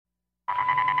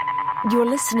You're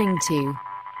listening to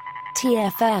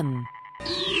TFM.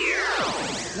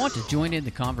 Want to join in the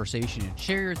conversation and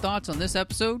share your thoughts on this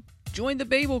episode? Join the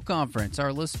Babel Conference,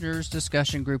 our listeners'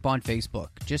 discussion group on Facebook.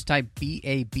 Just type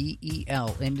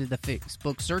BABEL into the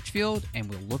Facebook search field, and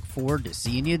we'll look forward to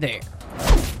seeing you there.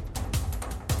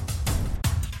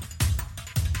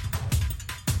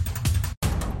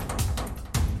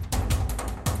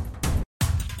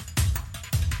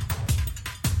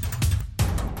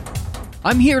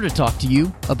 I'm here to talk to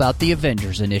you about the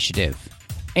Avengers Initiative.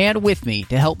 And with me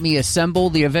to help me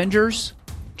assemble the Avengers,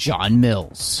 John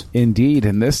Mills. Indeed,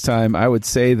 and this time I would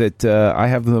say that I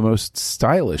have the most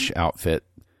stylish outfit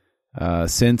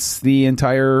since the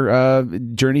entire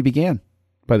journey began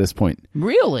by this point.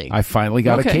 Really? I finally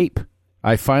got a cape.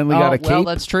 I finally got a cape. Well,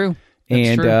 that's true.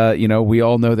 We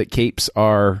all know that capes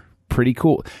are pretty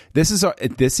cool. Is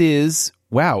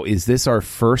this our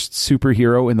first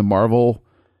superhero in the Marvel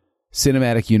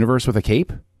Cinematic Universe with a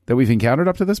cape that we've encountered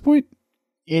up to this point?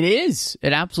 It is.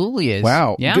 It absolutely is.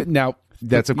 Wow. Yeah. Good. Now,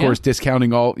 that's of course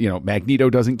discounting all, Magneto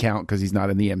doesn't count because he's not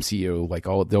in the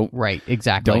MCU. Right,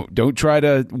 exactly. Don't try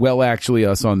to actually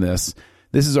us on this.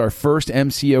 This is our first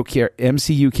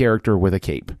MCU character with a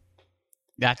cape.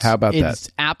 How about that? It's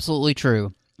absolutely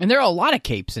true. And there are a lot of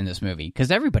capes in this movie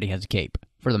because everybody has a cape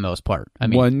for the most part. I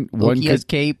mean, Loki has a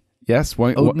cape. Yes,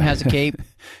 Odin has a cape.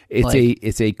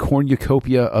 It's a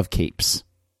cornucopia of capes,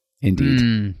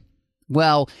 indeed.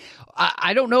 Well,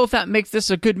 I don't know if that makes this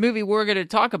a good movie. We're going to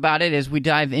talk about it as we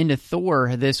dive into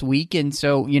Thor this week. And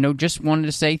so, just wanted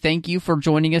to say thank you for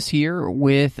joining us here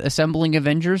with Assembling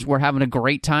Avengers. We're having a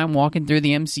great time walking through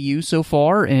the MCU so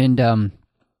far. And, of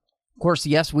course,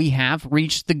 yes, we have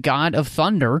reached the God of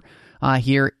Thunder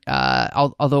here,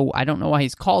 although I don't know why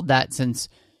he's called that since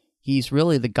he's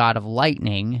really the God of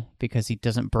Lightning because he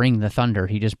doesn't bring the thunder.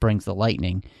 He just brings the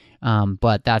lightning.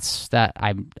 But that's that.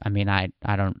 I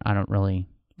don't really.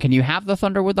 Can you have the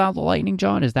thunder without the lightning,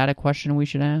 John? Is that a question we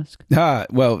should ask?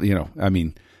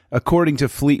 According to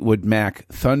Fleetwood Mac,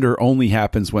 thunder only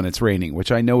happens when it's raining,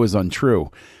 which I know is untrue.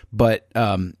 But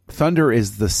thunder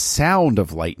is the sound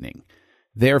of lightning.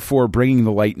 Therefore, bringing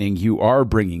the lightning, you are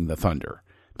bringing the thunder.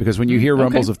 Because when you hear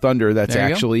rumbles of thunder, that's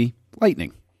actually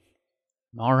lightning.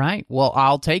 All right. Well,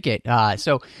 I'll take it.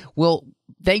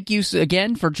 Thank you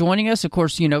again for joining us. Of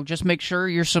course, just make sure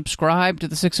you're subscribed to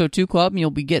the 602 Club and you'll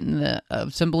be getting the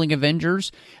Assembling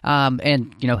Avengers.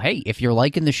 Hey, if you're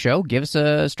liking the show, give us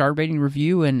a star rating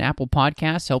review and Apple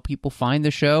Podcasts. Help people find the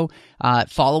show.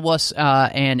 Follow us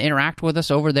and interact with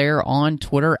us over there on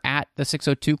Twitter at the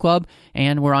 602 Club.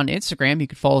 And we're on Instagram. You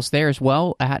can follow us there as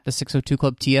well at the 602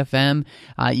 Club TFM.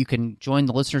 You can join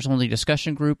the listeners only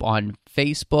discussion group on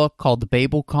Facebook called the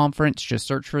Babel Conference. Just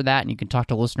search for that and you can talk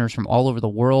to listeners from all over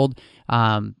the world.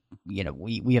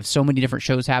 We have so many different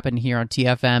shows happening here on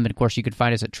TFM, and of course you can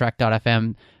find us at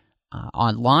trek.fm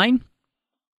online.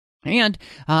 And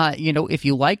if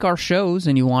you like our shows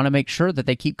and you want to make sure that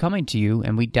they keep coming to you,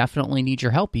 and we definitely need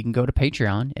your help, you can go to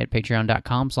Patreon at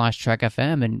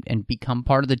patreon.com/trekfm and become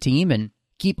part of the team and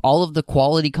keep all of the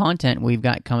quality content we've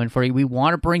got coming for you. We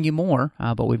want to bring you more,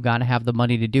 but we've got to have the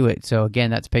money to do it. So again,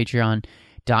 that's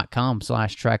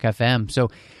patreon.com/trekfm. So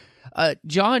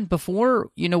John,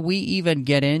 before, we even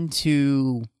get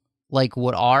into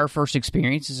what our first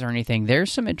experiences or anything,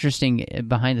 there's some interesting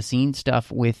behind the scenes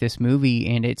stuff with this movie.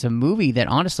 And it's a movie that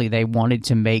honestly they wanted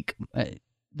to make,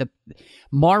 the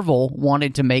Marvel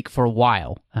wanted to make for a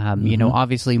while.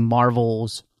 Obviously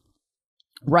Marvel's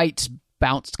rights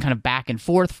bounced kind of back and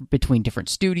forth between different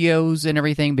studios and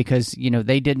everything because,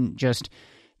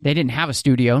 they didn't have a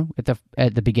studio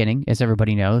at the beginning, as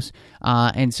everybody knows,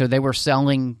 and so they were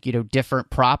selling different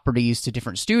properties to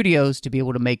different studios to be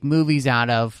able to make movies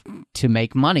out of to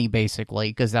make money, basically,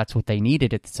 because that's what they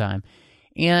needed at the time.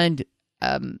 And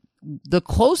the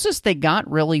closest they got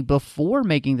really before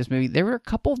making this movie, there were a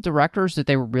couple of directors that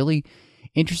they were really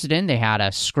interested in. They had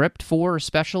a script for,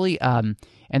 especially, and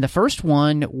the first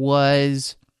one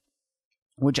was,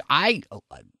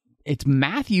 it's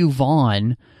Matthew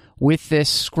Vaughn with this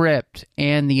script,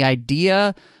 and the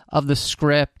idea of the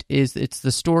script is it's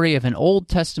the story of an Old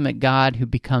Testament God who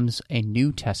becomes a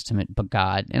New Testament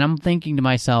God. And I'm thinking to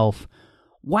myself,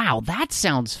 wow, that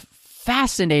sounds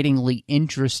fascinatingly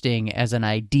interesting as an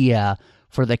idea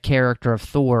for the character of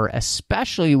Thor,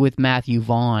 especially with Matthew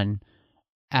Vaughn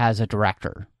as a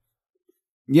director.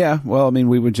 Yeah, well,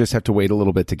 we would just have to wait a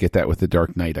little bit to get that with The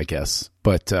Dark Knight, I guess.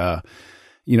 But,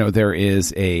 there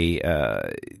is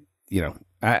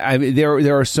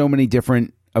there are so many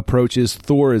different approaches.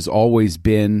 Thor has always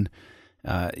been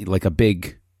like a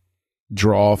big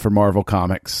draw for Marvel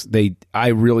Comics. I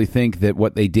really think that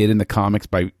what they did in the comics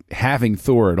by having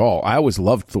Thor at all, I always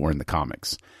loved Thor in the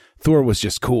comics. Thor was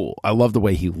just cool. I love the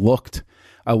way he looked.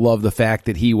 I love the fact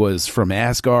that he was from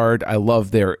Asgard. I love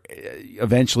their,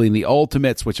 eventually in the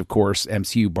Ultimates, which of course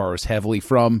MCU borrows heavily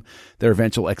from, their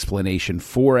eventual explanation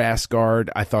for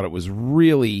Asgard. I thought it was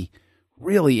really,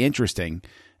 really interesting.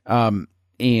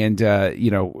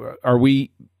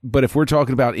 But if we're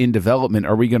talking about in development,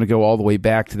 are we going to go all the way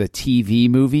back to the TV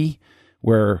movie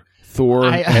where Thor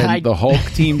and the Hulk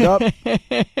teamed up?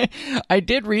 I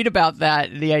did read about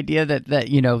that, the idea that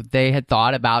they had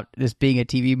thought about this being a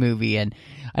TV movie, and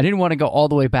I didn't want to go all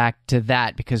the way back to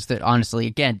that because honestly,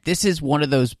 again, this is one of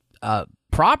those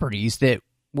properties that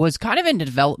was kind of in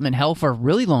development hell for a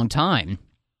really long time.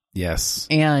 Yes.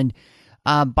 And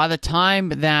by the time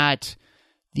that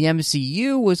the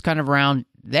MCU was kind of around,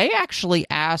 they actually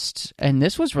asked, and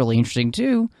this was really interesting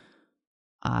too,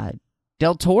 Guillermo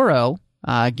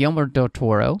del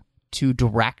Toro, to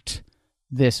direct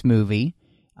this movie.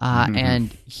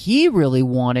 And he really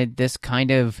wanted this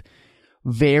kind of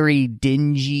very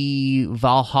dingy,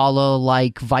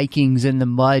 Valhalla-like Vikings in the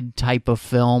mud type of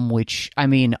film, which, I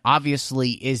mean,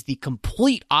 obviously is the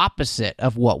complete opposite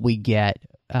of what we get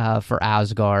for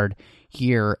Asgard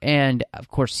here. And, of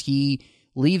course, he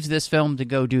leaves this film to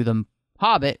go do the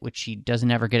Hobbit, which he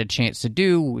doesn't ever get a chance to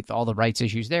do with all the rights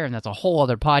issues there, and that's a whole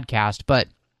other podcast. But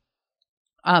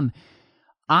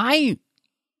I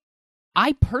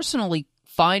personally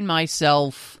find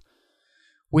myself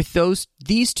with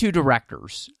these two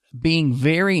directors being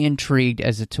very intrigued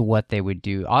as to what they would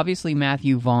do. Obviously,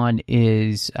 Matthew Vaughn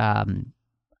is a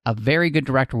very good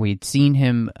director. We'd seen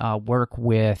him work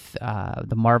with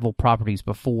the Marvel properties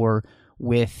before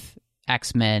with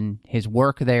X-Men. His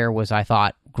work there was, I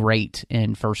thought, great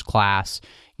in First Class.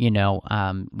 We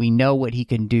know what he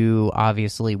can do,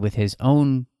 obviously, with his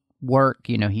own work.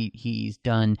 He's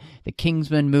done the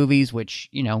Kingsman movies, which,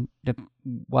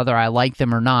 whether I like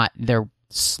them or not, they're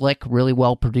slick, really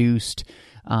well produced,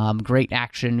 great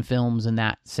action films in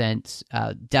that sense.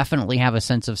 Definitely have a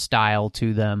sense of style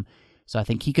to them. So I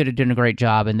think he could have done a great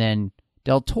job. And then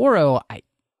Del Toro, I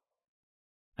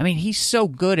mean, he's so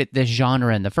good at this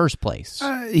genre in the first place.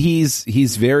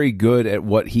 He's very good at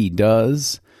what he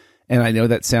does. And I know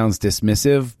that sounds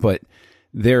dismissive, but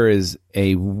there is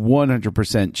a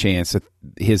 100% chance that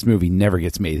his movie never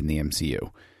gets made in the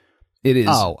MCU. It is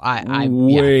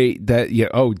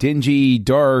dingy,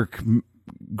 dark,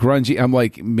 grungy. I'm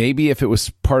like, maybe if it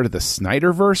was part of the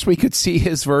Snyderverse, we could see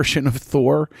his version of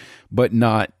Thor, but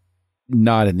not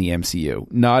in the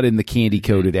MCU, not in the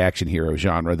candy-coated action hero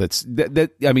genre.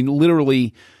 I mean,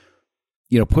 literally,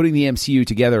 putting the MCU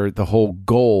together, the whole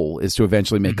goal is to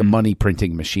eventually make a money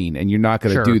printing machine, and you're not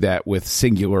going to do that with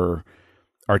singular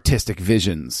artistic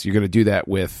visions. You're going to do that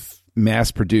with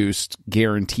mass-produced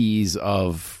guarantees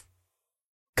of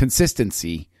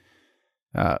consistency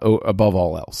above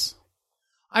all else.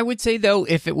 I would say, though,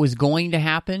 if it was going to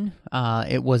happen,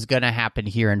 it was going to happen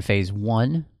here in Phase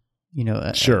 1.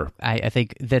 Sure. I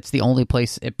think that's the only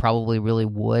place it probably really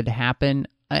would happen.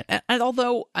 And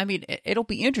although, I mean, it'll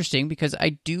be interesting because I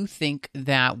do think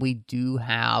that we do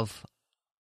have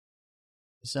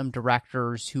some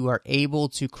directors who are able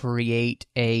to create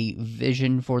a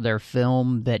vision for their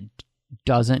film that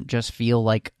doesn't just feel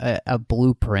like a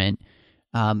blueprint,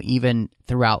 even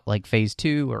throughout like Phase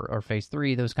 2 or Phase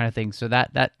 3, those kind of things. So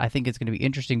that I think is going to be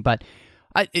interesting. But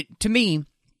to me,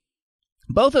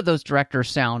 both of those directors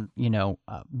sound,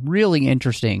 really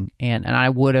interesting, and I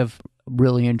would have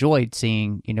really enjoyed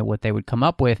seeing, what they would come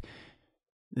up with.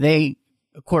 They,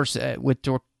 of course, with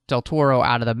Del Toro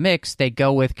out of the mix, they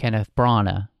go with Kenneth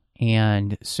Branagh.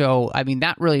 And so, I mean,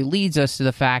 that really leads us to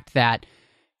the fact that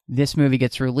this movie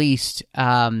gets released.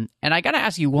 And I got to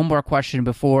ask you one more question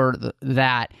before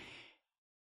that.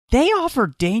 They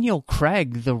offered Daniel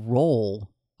Craig the role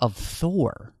of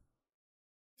Thor.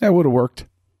 That would have worked.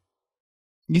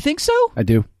 You think so? I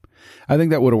do. I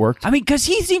think that would have worked. I mean, because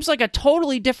he seems like a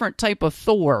totally different type of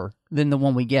Thor than the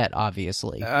one we get,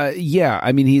 obviously. Yeah.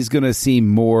 I mean, he's going to seem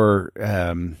more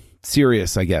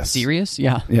serious, I guess. Serious?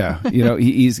 Yeah. Yeah.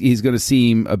 He's going to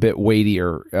seem a bit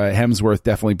weightier. Hemsworth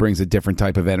definitely brings a different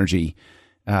type of energy.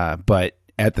 But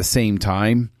at the same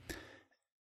time,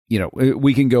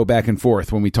 we can go back and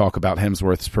forth when we talk about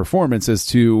Hemsworth's performance as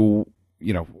to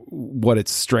what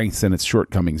its strengths and its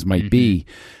shortcomings might be.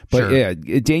 But yeah,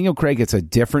 Daniel Craig, it's a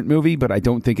different movie, but I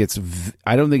don't think it's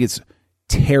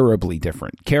terribly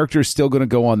different. Character's still going to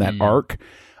go on that arc.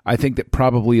 I think that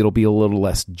probably it'll be a little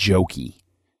less jokey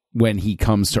when he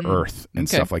comes to Earth and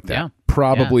stuff like that. Yeah.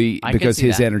 Probably because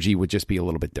his energy would just be a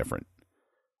little bit different.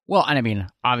 Well, and I mean,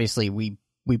 obviously, we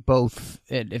both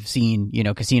have seen,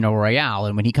 Casino Royale,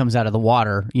 and when he comes out of the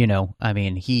water, I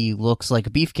mean, he looks like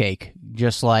a beefcake,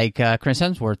 just like Chris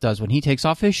Hemsworth does when he takes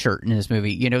off his shirt in this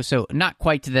movie, so not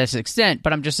quite to this extent,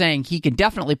 but I'm just saying he can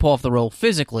definitely pull off the role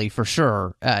physically, for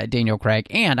sure, Daniel Craig,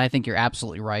 and I think you're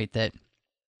absolutely right that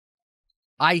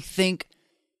I think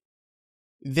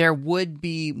there would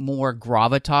be more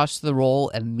gravitas to the role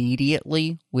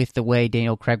immediately with the way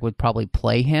Daniel Craig would probably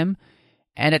play him.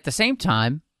 And at the same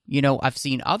time, I've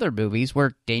seen other movies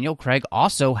where Daniel Craig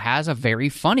also has a very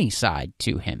funny side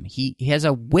to him. He has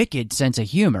a wicked sense of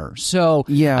humor. So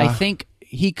yeah. I think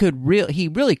he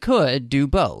really could do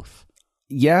both.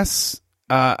 Yes,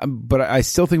 but I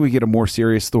still think we get a more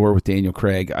serious Thor with Daniel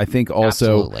Craig. I think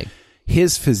also Absolutely.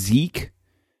 His physique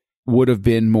would have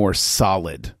been more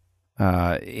solid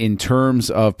in terms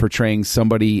of portraying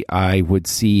somebody I would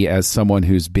see as someone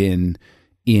who's been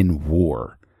in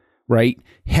war. Right?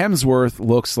 Hemsworth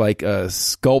looks like a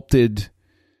sculpted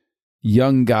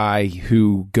young guy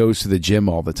who goes to the gym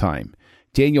all the time.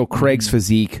 Daniel Craig's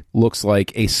physique looks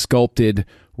like a sculpted,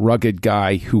 rugged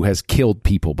guy who has killed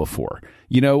people before.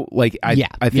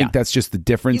 I think that's just the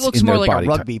difference in their body. He looks more like a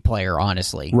rugby player,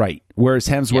 honestly. Right. Whereas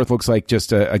Hemsworth looks like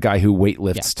just a guy who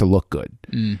weightlifts to look good.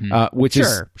 Which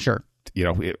is, sure.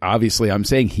 Obviously I'm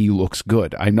saying he looks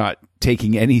good. I'm not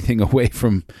taking anything away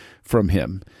from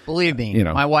him. Believe me,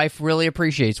 my wife really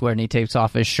appreciates when he takes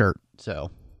off his shirt.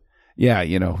 So, yeah,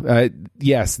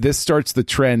 yes, this starts the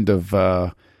trend of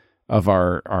our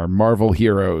Marvel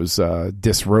heroes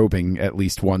disrobing at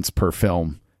least once per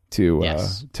film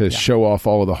to show off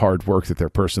all of the hard work that their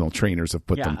personal trainers have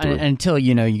put them through. Until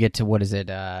you get to what is it,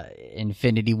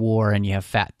 Infinity War, and you have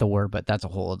Fat Thor, but that's a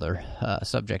whole other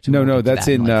subject. No, that's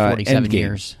in 47 Endgame.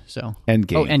 Years. So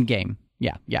Endgame. Oh, Endgame.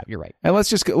 Yeah, you're right. And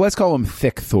let's call him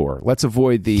Thick Thor. Let's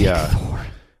avoid the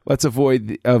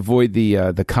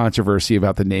the controversy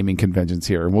about the naming conventions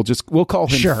here, and we'll call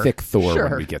him Thick Thor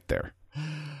when we get there.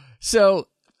 So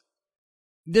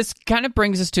this kind of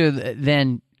brings us to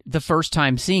then the first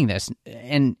time seeing this,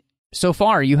 and so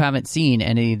far you haven't seen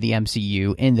any of the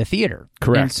MCU in the theater,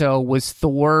 correct? And so was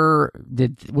Thor?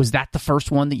 Was that the first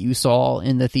one that you saw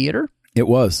in the theater? It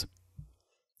was.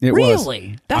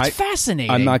 Really? That's fascinating.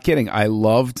 I'm not kidding. I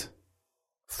loved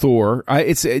Thor.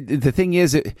 The thing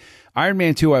is, Iron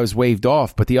Man 2 I was waved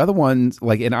off, but the other ones,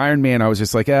 like in Iron Man, I was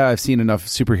just like, I've seen enough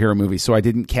superhero movies, so I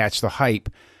didn't catch the hype.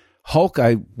 Hulk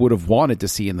I would have wanted to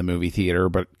see in the movie theater,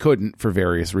 but couldn't for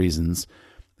various reasons.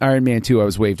 Iron Man 2 I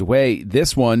was waved away.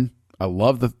 This one, I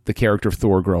love the character of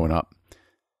Thor growing up.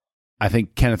 I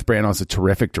think Kenneth Branagh's a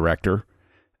terrific director.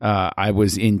 I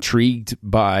was intrigued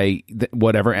by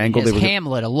whatever angle they were.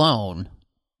 Hamlet alone.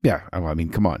 Yeah, I mean,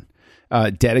 come on.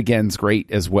 Dead Again's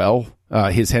great as well.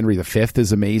 His Henry V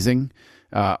is amazing.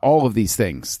 All of these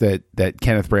things that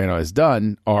Kenneth Branagh has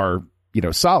done are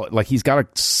solid. Like he's got a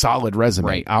solid resume.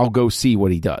 Right. I'll go see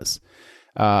what he does.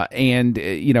 And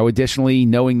additionally,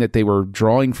 knowing that they were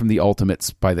drawing from the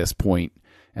Ultimates by this point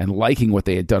and liking what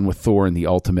they had done with Thor and the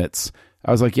Ultimates, I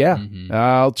was like,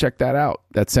 I'll check that out.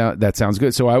 That sounds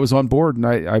good. So I was on board,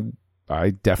 and I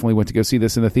definitely went to go see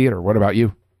this in the theater. What about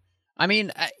you? I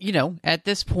mean, at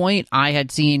this point, I had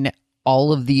seen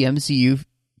all of the MCU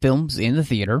films in the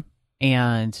theater,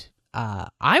 and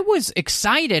I was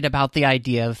excited about the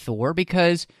idea of Thor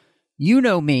because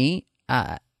me,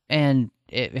 and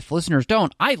if listeners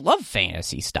don't, I love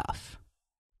fantasy stuff.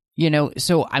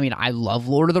 So I mean, I love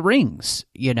Lord of the Rings.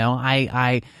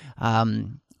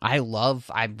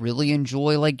 I really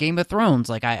enjoy like Game of Thrones.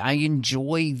 Like I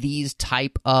enjoy these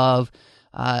type of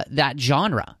that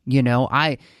genre.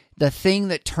 The thing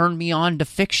that turned me on to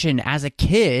fiction as a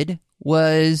kid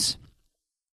was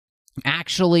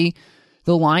actually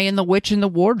The Lion, the Witch, and the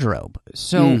Wardrobe.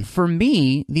 So for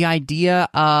me, the idea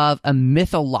of a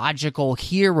mythological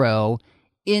hero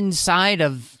inside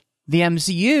of the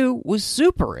MCU was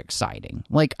super exciting.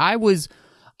 Like I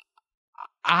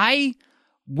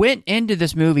went into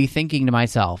this movie thinking to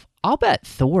myself, I'll bet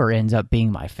Thor ends up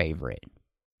being my favorite.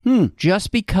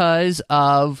 Just because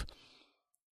of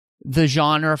the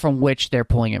genre from which they're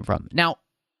pulling it from. Now,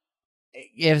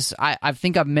 I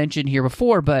think I've mentioned here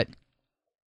before, but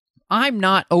I'm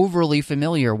not overly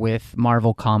familiar with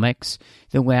Marvel Comics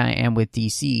the way I am with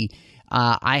DC.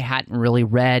 I hadn't really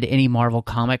read any Marvel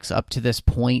Comics up to this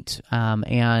point,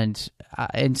 and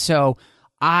so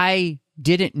I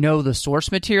didn't know the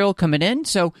source material coming in.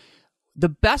 So the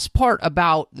best part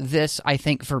about this, I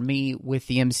think, for me with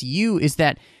the MCU is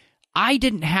that I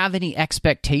didn't have any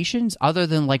expectations other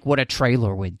than like what a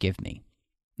trailer would give me.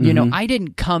 I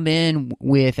didn't come in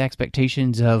with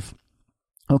expectations of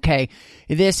okay,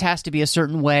 this has to be a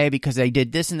certain way because they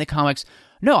did this in the comics.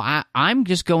 No, I'm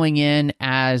just going in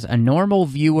as a normal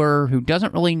viewer who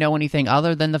doesn't really know anything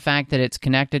other than the fact that it's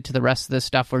connected to the rest of the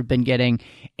stuff we've been getting,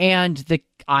 and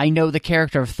I know the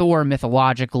character of Thor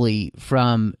mythologically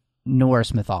from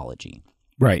Norse mythology.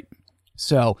 Right.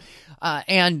 So,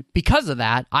 and because of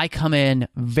that, I come in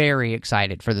very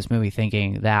excited for this movie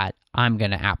thinking that I'm going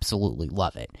to absolutely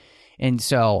love it. And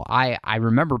so I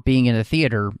remember being in the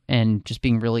theater and just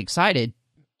being really excited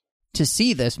to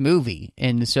see this movie.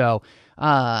 And so,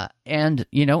 and,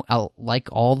 you know, like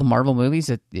all the Marvel movies,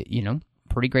 you know,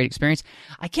 pretty great experience.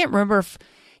 I can't remember if,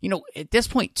 you know, at this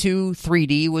point,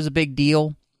 3D was a big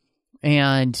deal.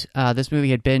 And this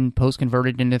movie had been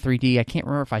post-converted into 3D. I can't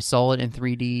remember if I saw it in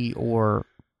 3D or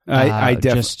I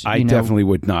definitely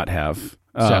would not have.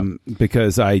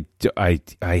 Because I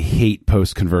hate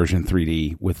post-conversion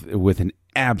 3D with an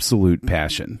absolute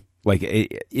passion. Like,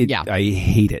 I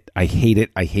hate it. I hate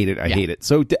it.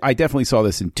 So I definitely saw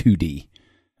this in 2D,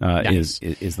 nice.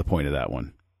 is the point of that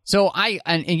one. So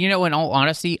and you know, in all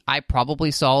honesty, I probably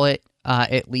saw it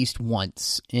at least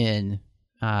once in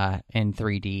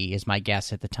 3D is my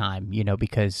guess at the time, you know,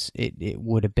 because it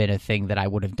would have been a thing that I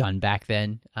would have done back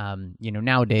then. You know,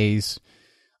 nowadays,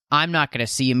 I'm not going to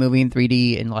see a movie in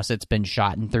 3D unless it's been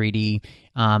shot in 3D.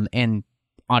 And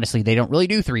honestly, they don't really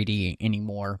do 3D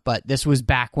anymore. But this was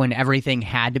back when everything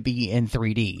had to be in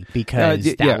 3D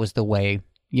because that was the way,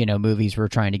 you know, movies were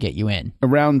trying to get you in.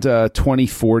 Around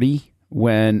 2040,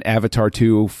 when Avatar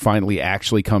 2 finally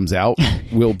actually comes out,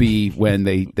 will be when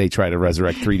they try to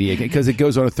resurrect 3D again, because it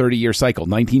goes on a 30-year cycle.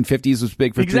 1950s was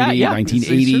big for 3D,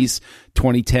 1980s,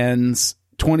 2010s,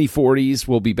 2040s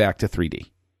will be back to 3D.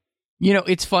 You know,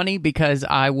 it's funny because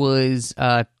I was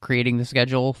creating the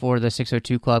schedule for the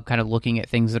 602 Club, kind of looking at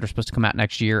things that are supposed to come out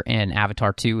next year, and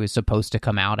Avatar 2 is supposed to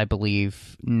come out, I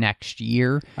believe, next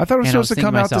year. I thought it was supposed to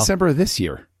come out December of this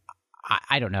year.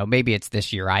 I don't know. Maybe it's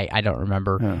this year. I don't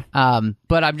remember.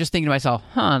 But I'm just thinking to myself,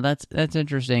 that's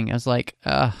interesting. I was like,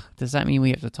 does that mean we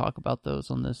have to talk about those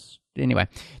on this? Anyway,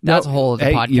 that's a whole other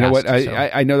podcast. You know what?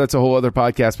 I know that's a whole other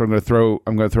podcast, but I'm going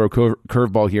to throw a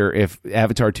curveball here. If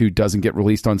Avatar 2 doesn't get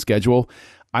released on schedule,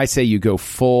 I say you go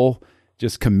full,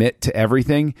 just commit to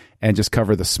everything, and just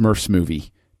cover the Smurfs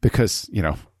movie, because, you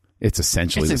know, it's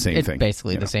essentially the same thing. It's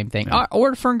basically the same thing. Yeah.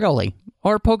 Or Ferngully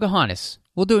or Pocahontas.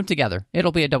 We'll do them together.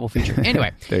 It'll be a double feature.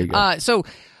 Anyway, there you go. So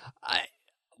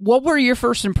what were your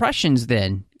first impressions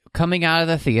then coming out of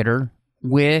the theater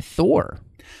with Thor?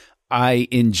 I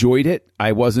enjoyed it.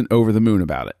 I wasn't over the moon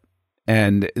about it.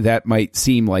 And that might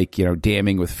seem like, you know,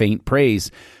 damning with faint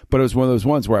praise, but it was one of those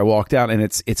ones where I walked out and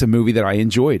it's a movie that I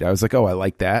enjoyed. I was like, oh, I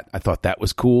like that. I thought that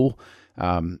was cool.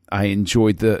 I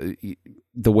enjoyed the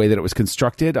way that it was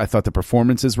constructed. I thought the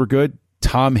performances were good.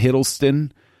 Tom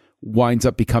Hiddleston winds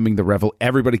up becoming the revel.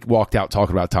 Everybody walked out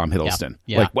talking about Tom Hiddleston.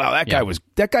 Yeah. Like, wow, that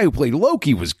guy who played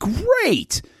Loki was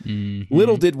great. Mm-hmm.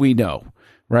 Little did we know,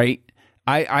 right?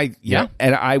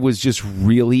 And I was just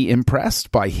really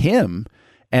impressed by him,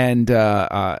 and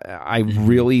I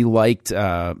really liked.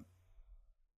 I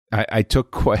took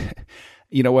quite.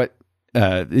 You know what?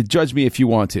 Judge me if you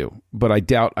want to, but I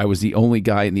doubt I was the only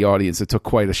guy in the audience that took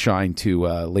quite a shine to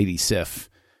Lady Sif,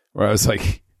 where I was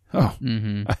like, oh,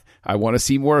 I want to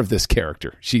see more of this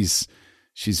character. She's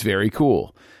very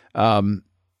cool. I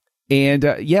mean,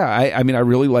 I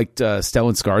really liked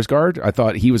Stellan Skarsgård. I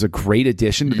thought he was a great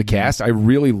addition to the cast. I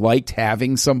really liked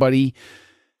having somebody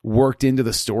worked into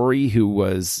the story who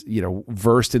was, you know,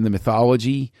 versed in the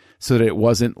mythology, so that it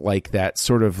wasn't like that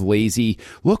sort of lazy,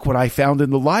 look what I found in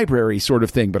the library sort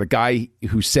of thing, but a guy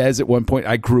who says at one point,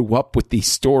 I grew up with these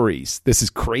stories. This is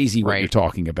crazy what you're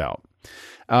talking about.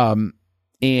 I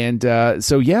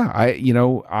enjoyed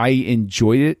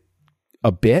it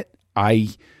a bit.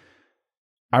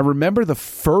 I remember the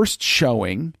first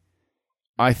showing,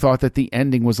 I thought that the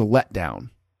ending was a letdown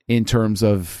in terms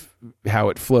of how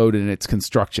it flowed in its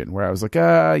construction, where I was like,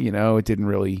 it didn't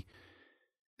really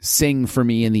sing for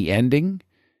me in the ending.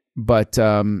 But,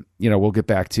 we'll get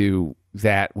back to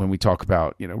that when we talk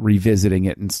about, revisiting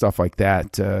it and stuff like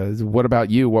that. What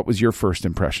about you? What was your first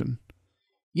impression?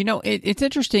 You know, it's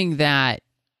interesting that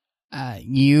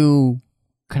you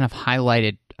kind of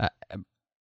highlighted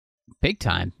big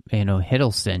time,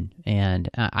 Hiddleston. And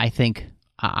I think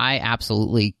I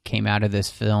absolutely came out of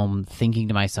this film thinking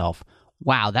to myself,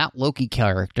 wow, that Loki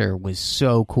character was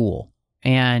so cool.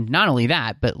 And not only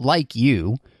that, but like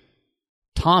you,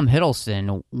 Tom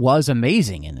Hiddleston was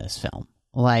amazing in this film.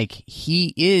 Like,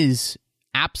 he is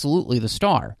absolutely the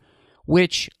star,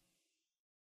 which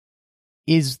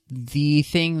is the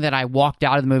thing that I walked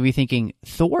out of the movie thinking,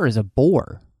 Thor is a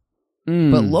bore.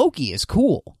 but Loki is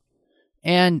cool.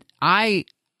 And I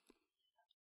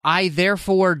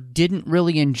therefore didn't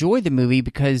really enjoy the movie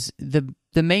because the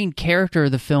main character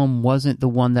of the film wasn't the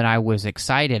one that I was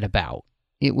excited about.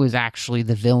 It was actually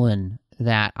the villain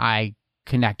that I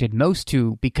connected most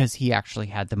to because he actually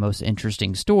had the most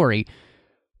interesting story.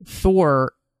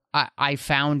 Thor, I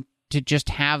found to just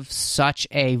have such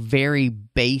a very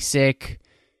basic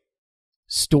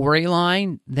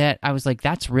storyline that I was like,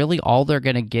 that's really all they're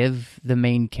going to give the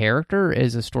main character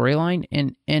is a storyline.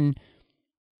 And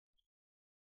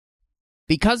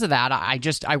because of that,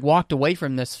 I walked away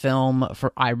from this film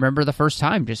I remember the first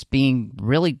time just being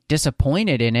really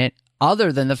disappointed in it,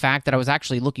 other than the fact that I was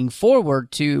actually looking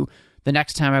forward to the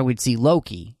next time I would see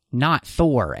Loki, not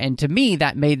Thor. And to me,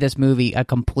 that made this movie a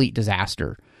complete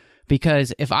disaster.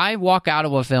 Because if I walk out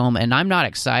of a film and I'm not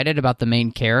excited about the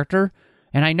main character,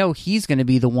 and I know he's going to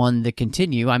be the one to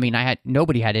continue, I mean,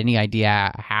 nobody had any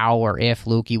idea how or if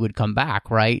Loki would come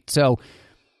back, right? So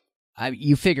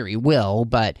you figure he will,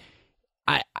 but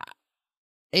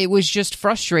it was just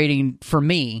frustrating for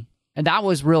me. And that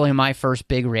was really my first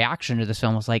big reaction to this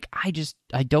film. Was like, I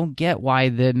don't get why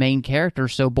the main character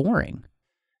is so boring.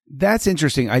 That's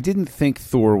interesting. I didn't think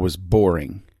Thor was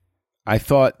boring. I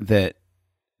thought that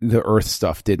the Earth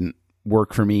stuff didn't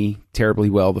work for me terribly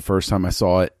well the first time I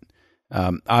saw it.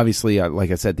 Obviously,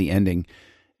 like I said, the ending.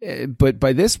 But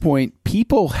by this point,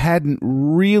 people hadn't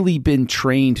really been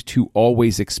trained to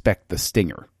always expect the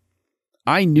stinger.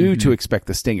 I knew to expect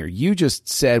the stinger. You just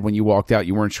said when you walked out,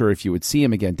 you weren't sure if you would see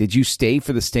him again. Did you stay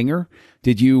for the stinger?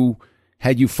 Had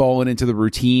you fallen into the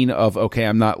routine of, okay,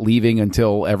 I'm not leaving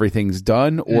until everything's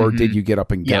done? Or did you get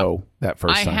up and go that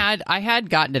first time? I had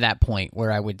gotten to that point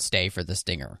where I would stay for the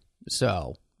stinger.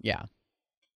 So, yeah.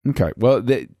 Okay. Well,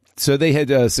 so they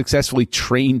had successfully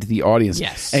trained the audience.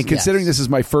 Yes. And considering this is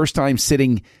my first time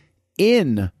sitting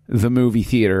in the movie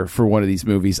theater for one of these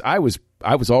movies, I was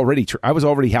already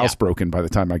housebroken by the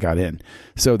time I got in.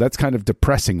 So that's kind of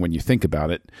depressing when you think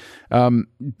about it.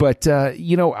 But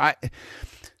I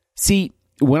see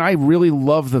when I really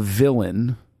love the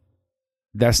villain,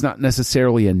 that's not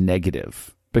necessarily a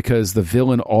negative because the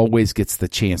villain always gets the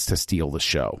chance to steal the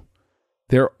show.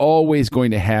 They're always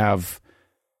going to have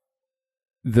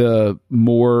the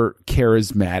more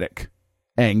charismatic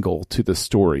angle to the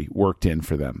story worked in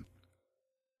for them.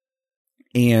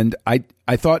 And I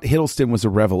thought Hiddleston was a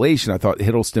revelation. I thought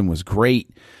Hiddleston was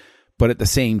great. But at the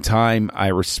same time, I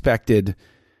respected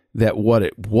that what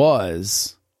it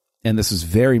was, and this is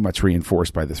very much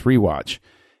reinforced by this rewatch,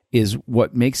 is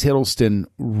what makes Hiddleston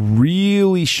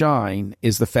really shine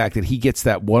is the fact that he gets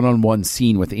that one-on-one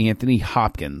scene with Anthony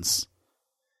Hopkins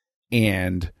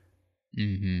and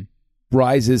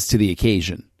rises to the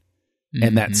occasion.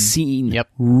 And that scene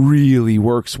really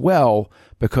works well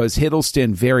because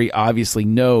Hiddleston very obviously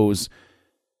knows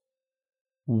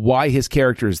why his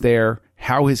character is there,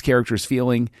 how his character is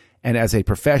feeling, and as a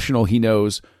professional, he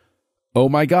knows, oh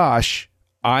my gosh,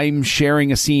 I'm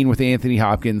sharing a scene with Anthony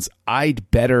Hopkins.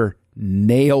 I'd better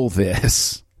nail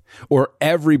this, or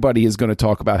everybody is going to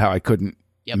talk about how I couldn't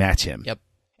match him. Yep.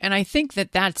 And I think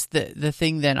that's the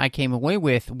thing that I came away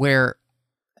with where,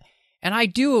 and I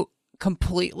do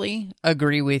completely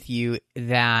agree with you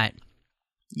that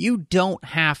you don't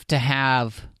have to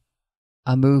have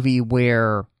a movie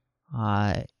where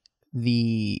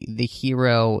the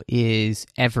hero is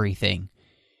everything.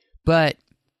 But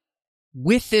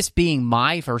with this being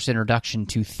my first introduction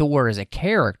to Thor as a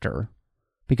character,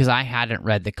 because I hadn't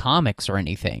read the comics or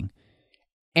anything,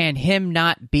 and him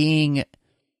not being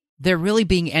there really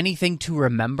being anything to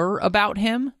remember about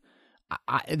him,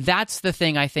 that's the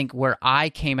thing I think where I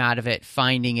came out of it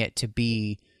finding it to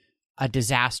be a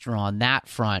disaster on that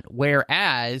front.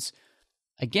 Whereas,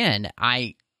 again,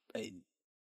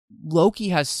 Loki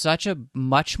has such a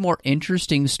much more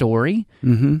interesting story,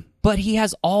 but he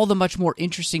has all the much more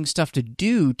interesting stuff to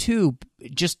do too,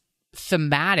 just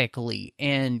thematically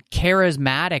and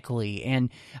charismatically. And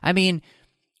I mean,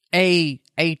 a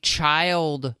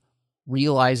child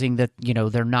realizing that,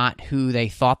 they're not who they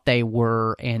thought they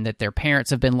were and that their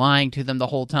parents have been lying to them the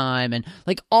whole time. And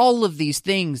like all of these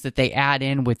things that they add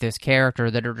in with this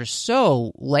character that are just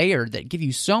so layered that give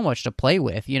you so much to play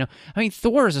with. I mean,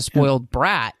 Thor is a spoiled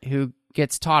brat who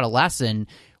gets taught a lesson,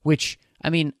 which, I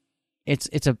mean, it's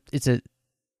a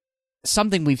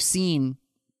something we've seen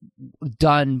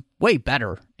done way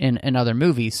better in other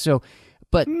movies. So,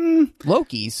 but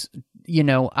Loki's,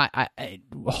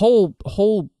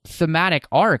 whole thematic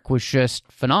arc was just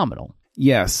phenomenal.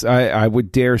 Yes, I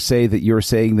would dare say that you're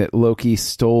saying that Loki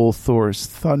stole Thor's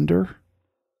thunder.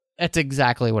 That's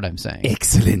exactly what I'm saying.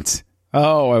 Excellent.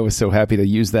 Oh, I was so happy to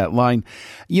use that line.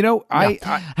 You know,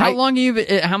 How long you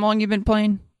been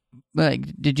playing? Like,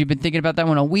 did you been thinking about that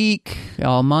one a week,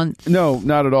 a month? No,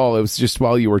 not at all. It was just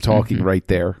while you were talking right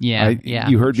there. Yeah,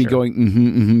 You heard me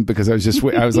going, because I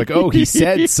was like, oh, he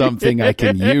said something I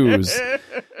can use.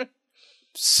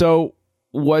 So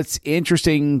what's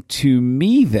interesting to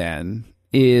me then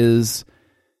is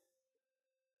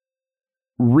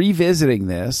revisiting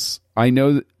this. I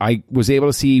know that I was able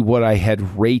to see what I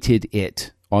had rated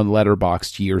it on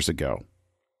Letterboxd years ago,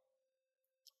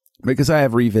 because I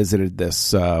have revisited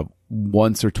this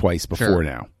once or twice before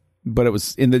now, but it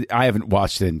was I haven't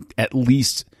watched it in at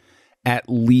least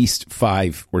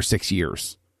 5 or 6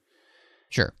 years.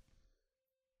 Sure.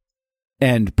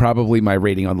 And probably my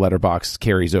rating on Letterboxd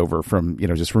carries over from,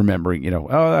 just remembering,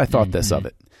 I thought this of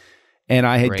it. And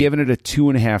I had given it a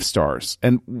 2.5 stars,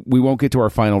 and we won't get to our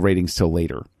final ratings till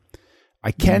later.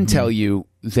 I can tell you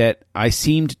that I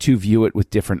seemed to view it with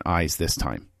different eyes this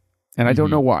time, and I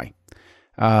don't know why.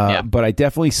 But I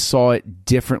definitely saw it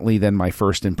differently than my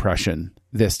first impression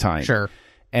this time. Sure.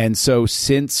 And so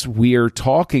since we're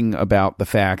talking about the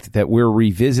fact that we're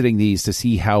revisiting these to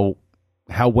see how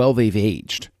well they've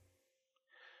aged,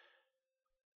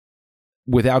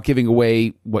 without giving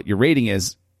away what your rating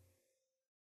is,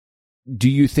 do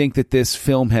you think that this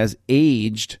film has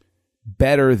aged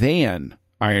better than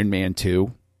Iron Man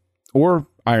 2, or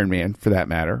Iron Man for that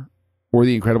matter, or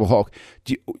The Incredible Hulk?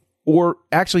 Or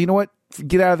actually, you know what?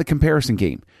 Get out of the comparison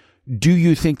game. Do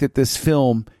you think that this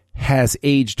film has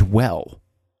aged well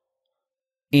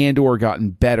and or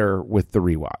gotten better with the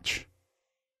rewatch?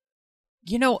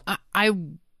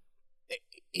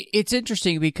 It's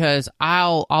interesting because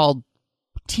I'll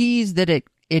tease that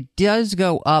it does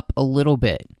go up a little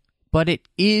bit, but it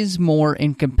is more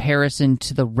in comparison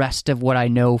to the rest of what I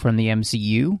know from the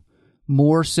MCU,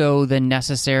 more so than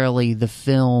necessarily the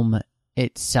film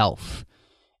itself.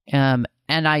 And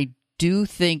I do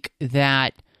think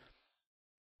that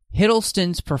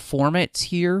Hiddleston's performance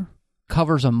here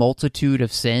covers a multitude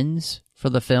of sins for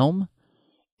the film,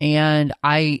 and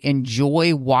I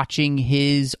enjoy watching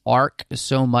his arc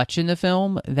so much in the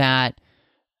film that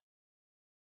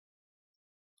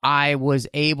I was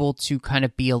able to kind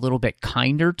of be a little bit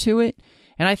kinder to it.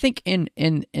 And I think in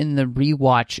the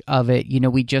rewatch of it,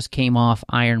 we just came off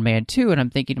Iron Man 2, and I'm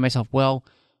thinking to myself, well,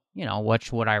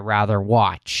 which would I rather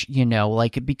watch?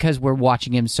 Because we're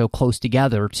watching him so close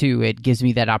together, too, it gives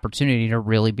me that opportunity to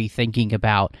really be thinking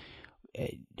about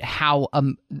how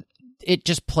it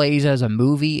just plays as a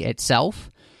movie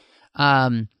itself.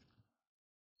 And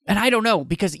I don't know,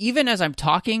 because even as I'm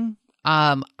talking,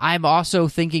 I'm also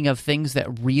thinking of things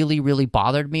that really, really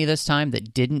bothered me this time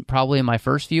that didn't probably in my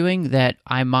first viewing, that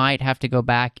I might have to go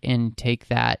back and take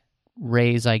that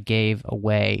raise I gave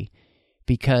away,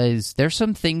 because there's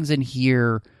some things in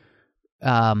here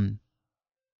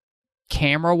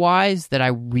camera-wise that I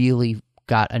really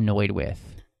got annoyed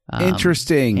with.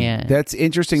 Interesting. That's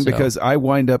interesting, because I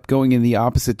wind up going in the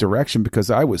opposite direction,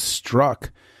 because I was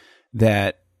struck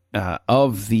that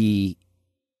of the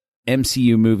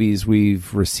MCU movies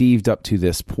we've received up to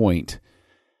this point,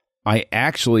 I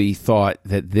actually thought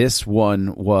that this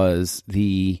one was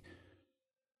the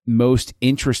most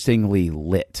interestingly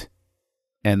lit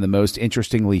and the most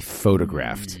interestingly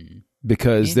photographed,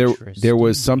 because there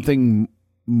was something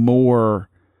more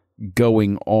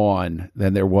going on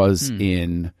than there was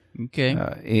in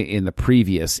the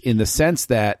previous, in the sense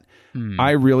that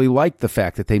I really liked the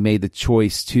fact that they made the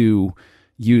choice to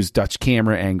use Dutch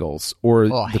camera angles.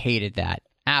 I hated that.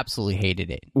 Absolutely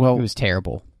hated it. Well, it was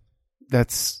terrible.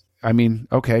 That's,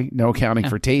 okay, no accounting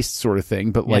for taste sort of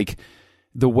thing, but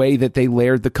the way that they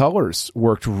layered the colors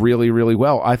worked really, really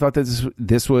well. I thought that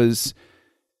this was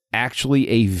actually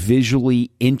a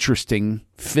visually interesting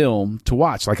film to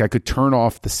watch. Like, I could turn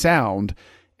off the sound,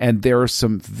 and there are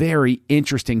some very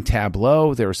interesting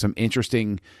tableau. There are some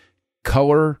interesting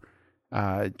color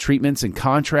treatments and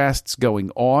contrasts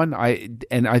going on.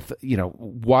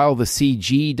 While the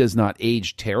CG does not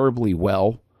age terribly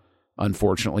well,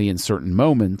 unfortunately, in certain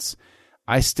moments,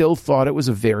 I still thought it was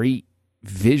a very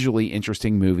visually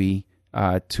interesting movie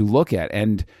to look at.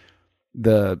 And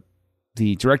the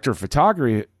director of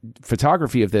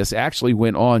photography of this actually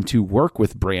went on to work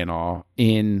with Branagh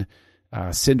in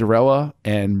Cinderella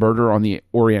and Murder on the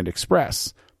Orient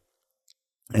Express.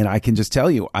 And I can just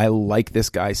tell you, I like this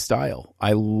guy's style.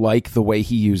 I like the way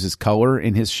he uses color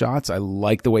in his shots. I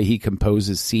like the way he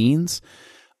composes scenes.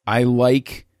 I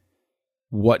like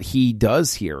what he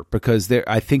does here, because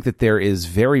I think that there is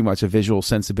very much a visual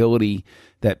sensibility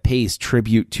that pays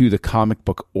tribute to the comic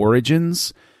book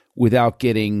origins without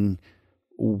getting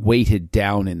weighted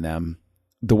down in them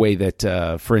the way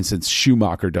that, for instance,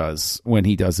 Schumacher does when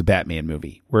he does a Batman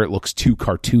movie, where it looks too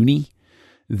cartoony.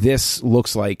 This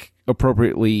looks like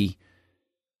appropriately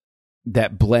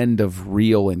that blend of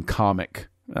real and comic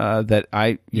that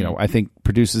I think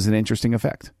produces an interesting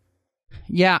effect.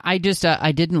 Yeah, I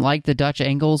didn't like the Dutch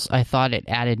angles. I thought it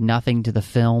added nothing to the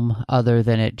film other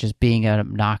than it just being an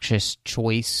obnoxious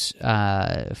choice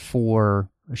for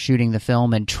shooting the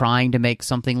film and trying to make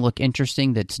something look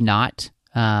interesting that's not.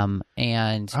 I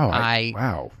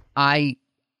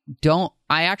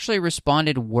actually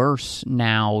responded worse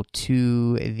now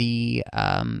to the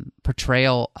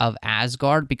portrayal of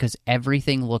Asgard because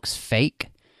everything looks fake.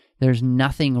 There's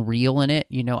nothing real in it,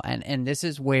 and this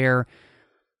is where,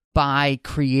 by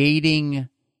creating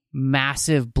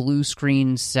massive blue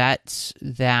screen sets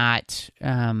that,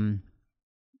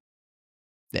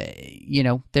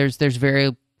 there's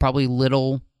very probably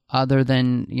little other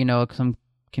than, some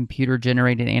computer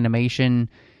generated animation.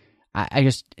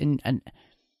 I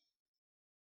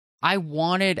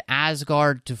wanted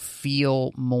Asgard to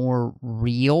feel more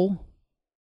real,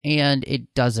 and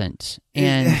it doesn't.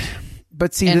 And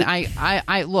but see,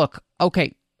 I look,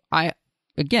 okay,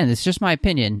 again, it's just my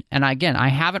opinion, and again, I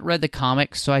haven't read the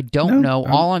comics, so I don't know.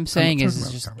 All I'm saying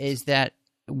is that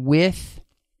with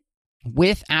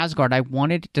Asgard, I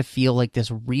wanted it to feel like this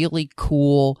really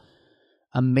cool,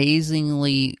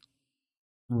 amazingly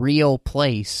real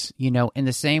place, in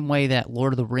the same way that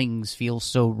Lord of the Rings feels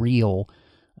so real.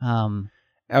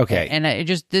 Okay, and it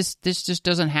just this just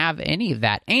doesn't have any of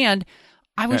that. And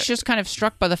I was just kind of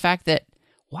struck by the fact that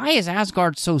why is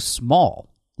Asgard so small?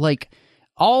 Like,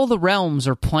 all the realms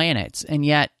are planets, and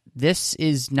yet this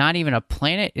is not even a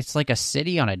planet. It's like a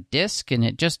city on a disc, and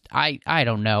it just I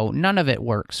don't know. None of it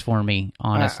works for me,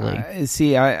 honestly.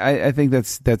 I think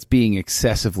that's being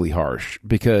excessively harsh,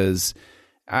 because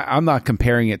I'm not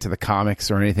comparing it to the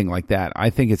comics or anything like that.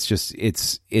 I think it's just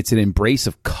it's an embrace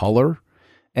of color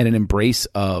and an embrace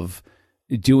of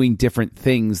doing different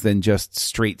things than just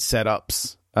straight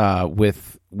setups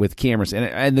with cameras.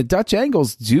 And the Dutch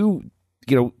angles do,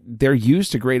 they're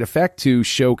used to great effect to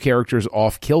show characters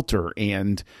off kilter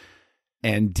and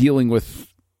dealing with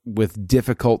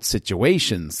difficult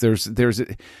situations. There's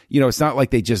it's not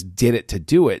like they just did it to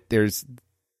do it.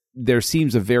 There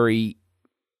seems a very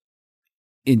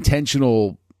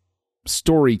intentional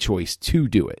story choice to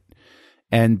do it,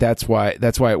 and that's why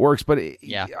it works. But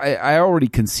I already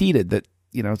conceded that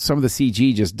some of the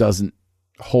CG just doesn't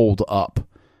hold up,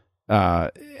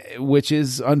 which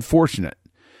is unfortunate,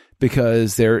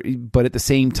 because but at the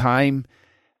same time,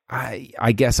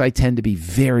 I guess I tend to be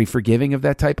very forgiving of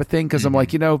that type of thing, because I'm like,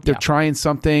 they're trying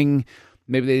something,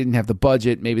 maybe they didn't have the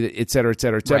budget, maybe et cetera, et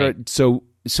cetera, et cetera. Right. So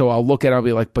I'll look at it, I'll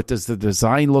be like, but does the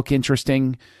design look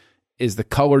interesting? Is the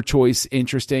color choice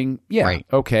interesting? Yeah. Right.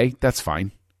 Okay. That's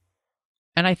fine.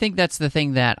 And I think that's the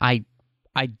thing that I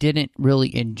didn't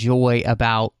really enjoy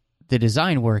about the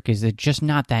design work, is it's just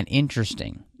not that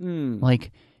interesting.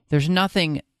 Like, there's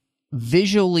nothing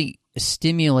visually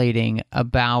stimulating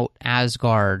about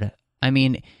Asgard. I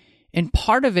mean, and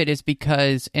part of it is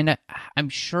because, and I'm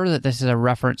sure that this is a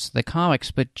reference to the comics,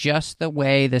 but just the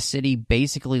way the city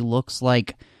basically looks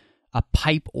like a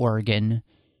pipe organ,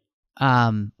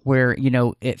 where,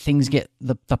 things get,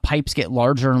 the pipes get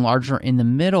larger and larger in the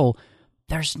middle.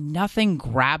 There's nothing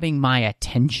grabbing my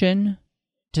attention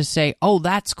to say, oh,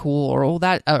 that's cool, or oh,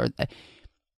 that,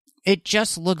 it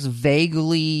just looks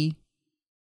vaguely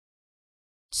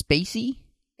spacey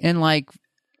and like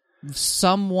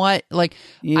somewhat like,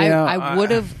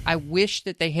 I wish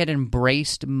that they had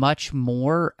embraced much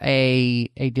more a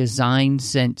design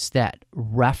sense that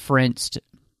referenced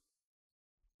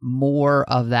more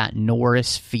of that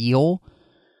Norse feel,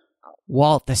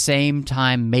 while at the same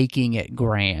time making it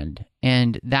grand.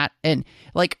 And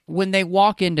like, when they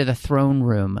walk into the throne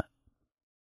room,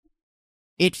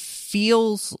 it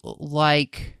feels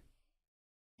like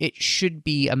it should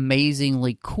be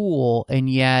amazingly cool, and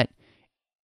yet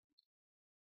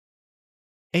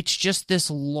it's just this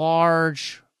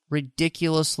large,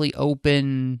 ridiculously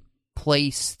open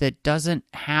place that doesn't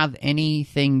have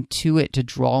anything to it to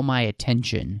draw my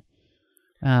attention.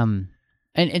 And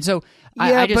so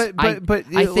I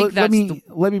think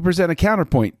let me present a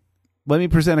counterpoint. Let me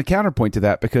present a counterpoint to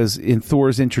that, because in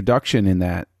Thor's introduction, in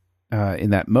that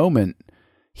moment,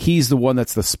 he's the one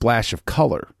that's the splash of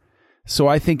color. So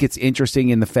I think it's interesting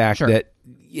in the fact that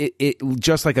it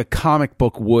just like a comic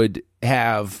book would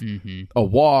have a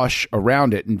wash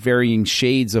around it and varying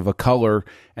shades of a color,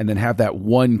 and then have that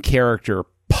one character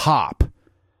pop.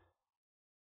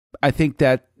 I think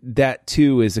that that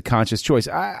too is a conscious choice.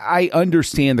 I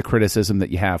understand the criticism that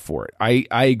you have for it.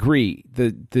 I agree.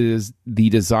 The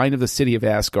design of the city of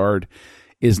Asgard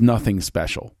is nothing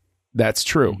special. That's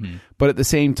true. Mm-hmm. But at the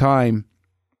same time,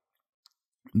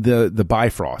 the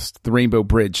Bifrost, the Rainbow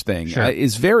Bridge thing,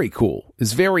 is very cool.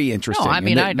 Is very interesting. No, I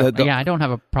mean, I don't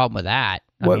have a problem with that.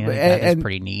 I mean, that is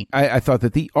pretty neat. I thought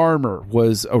that the armor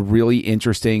was a really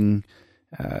interesting,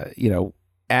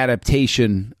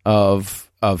 adaptation of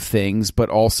things, but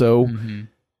also,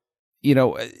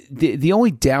 the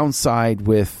only downside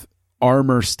with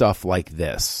armor stuff like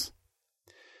this,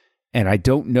 and I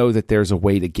don't know that there's a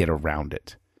way to get around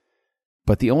it,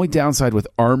 but the only downside with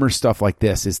armor stuff like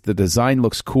this is the design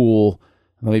looks cool,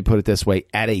 let me put it this way,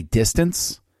 at a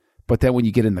distance, but then when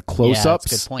you get in the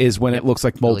close-ups is when it looks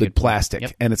like molded really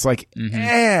plastic, and it's like,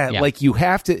 like you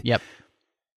have to... Yep.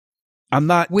 I'm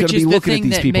not going to be looking at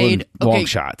these people in long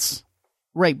shots.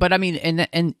 Right, but I mean,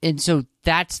 and so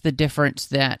that's the difference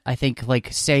that I think,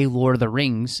 like, say, Lord of the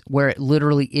Rings, where it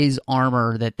literally is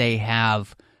armor that they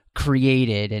have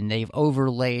created and they've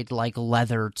overlaid, like,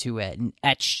 leather to it and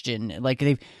etched, and,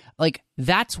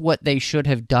 that's what they should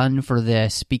have done for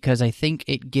this, because I think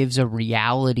it gives a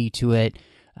reality to it,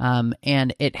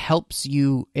 and it helps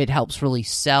really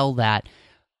sell that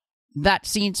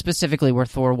scene specifically where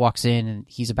Thor walks in and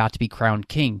he's about to be crowned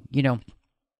king.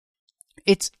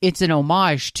 It's an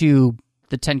homage to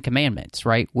the Ten Commandments,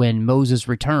 right? When Moses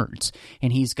returns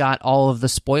and he's got all of the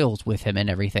spoils with him and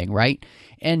everything, right?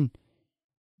 And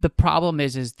the problem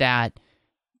is that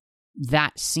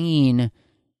scene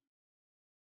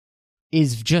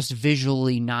is just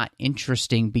visually not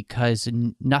interesting because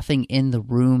nothing in the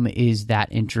room is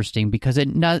that interesting, because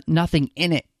nothing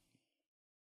in it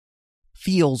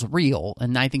feels real.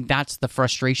 And I think that's the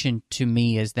frustration to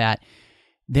me, is that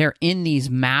they're in these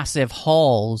massive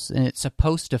halls and it's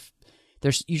supposed to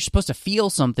you're supposed to feel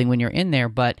something when you're in there,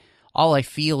 but all I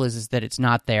feel is that it's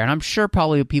not there. And I'm sure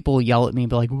probably people will yell at me and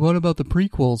be like, what about the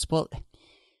prequels? Well,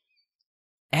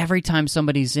 every time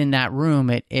somebody's in that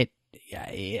room, I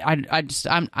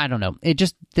don't know. It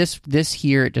just, this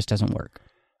here, it just doesn't work.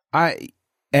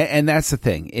 And that's the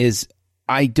thing, is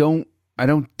I don't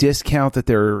discount that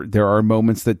there are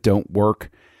moments that don't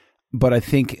work, but I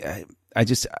think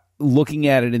looking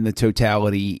at it in the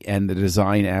totality and the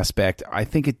design aspect, I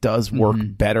think it does work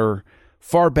better,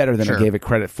 far better than I gave it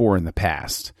credit for in the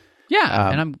past. Yeah,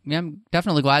 and I'm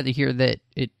definitely glad to hear that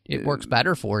it works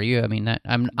better for you. I mean,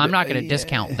 I'm not going to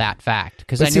discount that fact,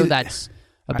 because I know that's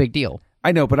a big deal.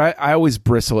 I know, but I always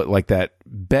bristle at like that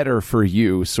better for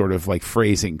you sort of like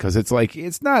phrasing, because it's like,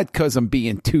 it's not because I'm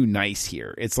being too nice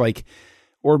here. It's like,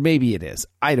 or maybe it is.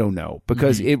 I don't know,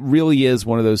 because it really is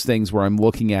one of those things where I'm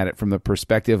looking at it from the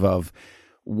perspective of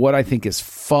what I think is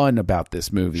fun about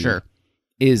this movie. Sure.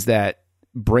 Is that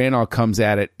Branagh comes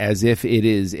at it as if it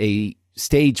is a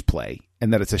stage play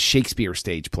and that it's a Shakespeare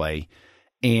stage play.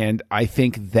 And I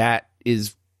think that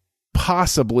is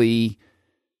possibly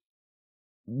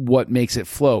what makes it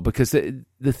flow, because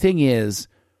the thing is,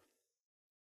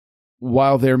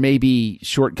 while there may be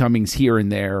shortcomings here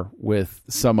and there with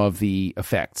some of the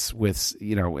effects, with,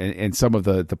 and some of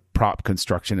the prop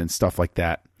construction and stuff like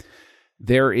that,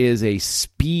 there is a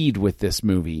speed with this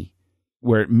movie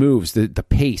where it moves, the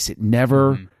pace. It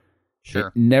never, it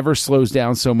never slows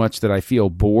down so much that I feel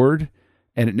bored,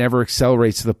 and it never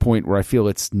accelerates to the point where I feel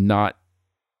it's not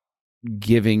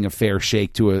giving a fair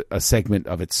shake to a segment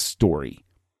of its story.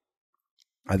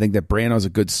 I think that Branagh's a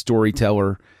good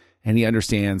storyteller, and he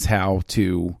understands how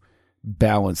to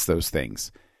balance those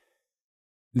things.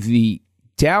 The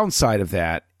downside of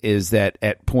that is that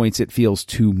at points it feels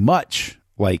too much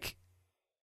like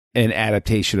an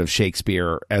adaptation of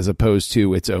Shakespeare as opposed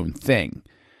to its own thing,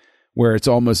 where it's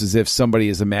almost as if somebody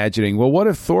is imagining, well, what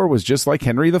if Thor was just like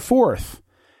Henry IV?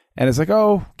 And it's like,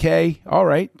 oh, okay, all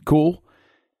right, cool.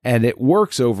 And it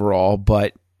works overall,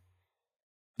 but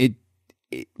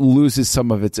it loses some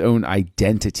of its own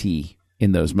identity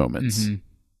in those moments.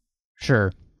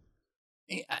 Sure.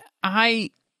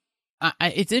 It's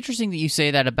interesting that you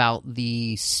say that about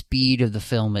the speed of the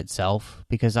film itself,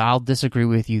 because I'll disagree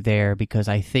with you there, because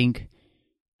I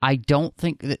don't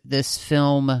think that this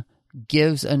film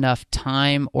gives enough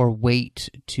time or weight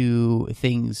to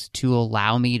things to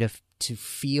allow me to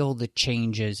feel the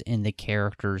changes in the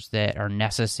characters that are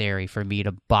necessary for me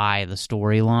to buy the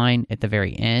storyline at the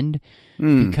very end,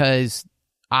 because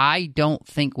I don't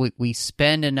think we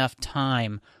spend enough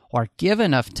time or give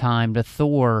enough time to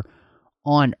Thor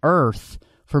on Earth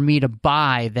for me to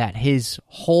buy that his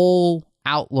whole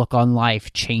outlook on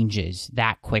life changes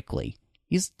that quickly.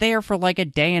 He's there for like a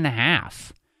day and a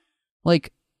half.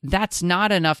 Like, that's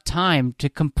not enough time to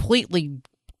completely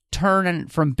turn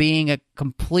from being a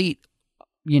complete,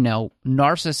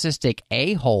 narcissistic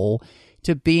a-hole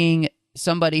to being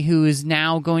somebody who is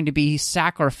now going to be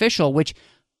sacrificial, which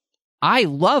I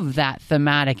love that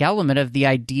thematic element of the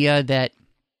idea that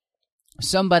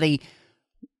somebody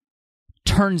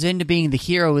turns into being the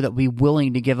hero that will be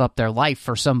willing to give up their life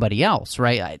for somebody else,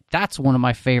 right? That's one of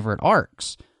my favorite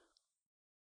arcs.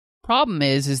 Problem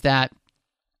is that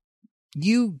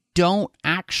you don't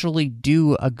actually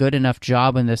do a good enough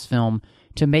job in this film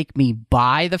to make me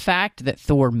buy the fact that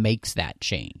Thor makes that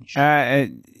change. The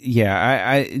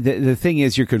thing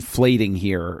is, you're conflating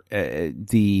here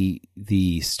the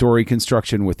story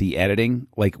construction with the editing.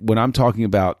 Like when I'm talking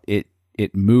about it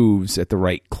moves at the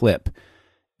right clip.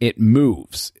 It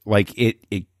moves like it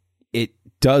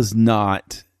does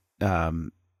not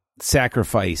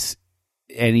sacrifice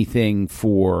anything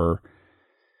for,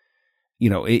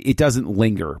 it doesn't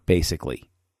linger. Basically,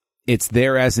 it's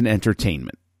there as an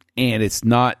entertainment, and it's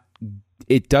not.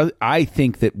 It does. I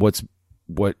think that what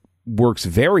works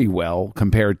very well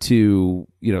compared to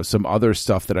some other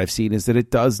stuff that I've seen is that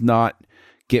it does not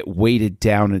get weighted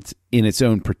down in its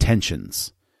own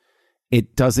pretensions.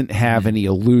 It doesn't have any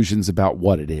illusions about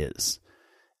what it is.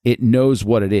 It knows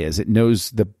what it is. It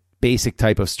knows the basic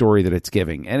type of story that it's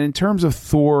giving. And in terms of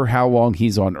Thor, how long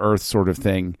he's on Earth sort of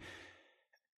thing,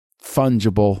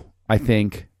 fungible, I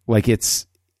think. Like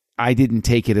I didn't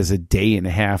take it as a day and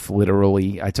a half,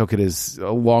 literally. I took it as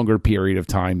a longer period of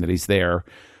time that he's there,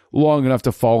 long enough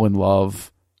to fall in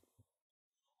love.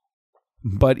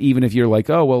 But even if you're like,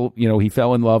 oh, well, he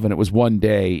fell in love and it was one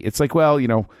day, it's like, well,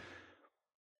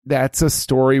 that's a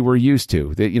story we're used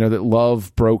to, that, that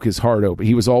love broke his heart open.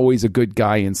 He was always a good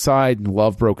guy inside, and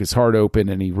love broke his heart open,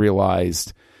 and he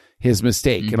realized his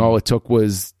mistake. Mm-hmm. And all it took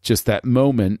was just that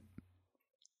moment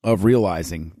of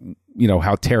realizing,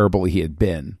 how terrible he had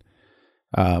been.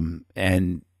 And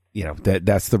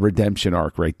that's the redemption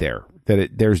arc right there,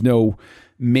 that there's no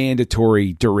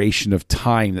mandatory duration of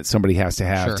time that somebody has to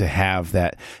have to have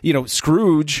that.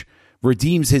 Scrooge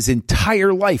redeems his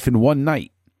entire life in one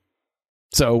night.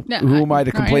 So who am I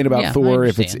to complain about Thor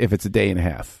if it's a day and a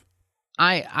half?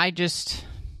 I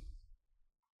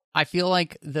feel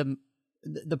like the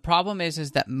problem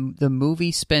is that the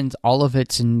movie spends all of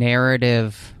its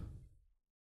narrative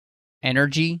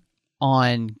energy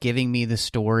on giving me the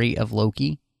story of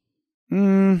Loki,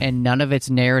 and none of its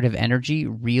narrative energy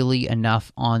really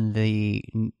enough on the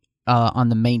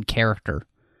main character.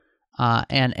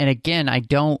 And again, I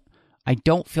don't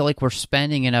feel like we're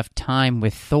spending enough time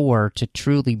with Thor to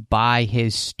truly buy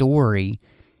his story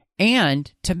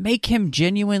and to make him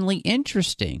genuinely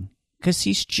interesting, because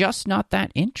he's just not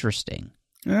that interesting.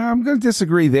 I'm going to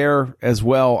disagree there as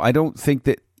well. I don't think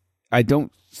that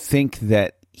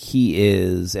he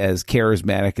is as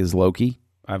charismatic as Loki.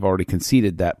 I've already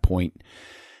conceded that point.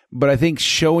 But I think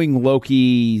showing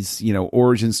Loki's,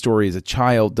 origin story as a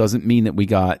child doesn't mean that we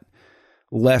got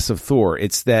less of Thor.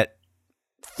 It's that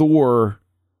Thor,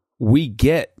 we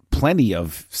get plenty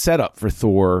of setup for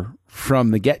Thor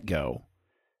from the get-go.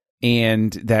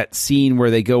 And that scene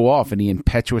where they go off and he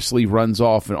impetuously runs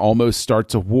off and almost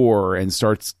starts a war and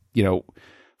starts,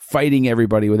 fighting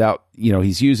everybody without,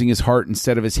 he's using his heart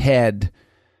instead of his head.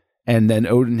 And then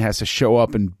Odin has to show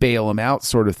up and bail him out,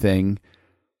 sort of thing.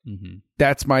 Mm-hmm.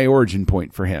 That's my origin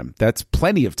point for him. That's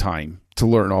plenty of time to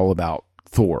learn all about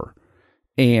Thor.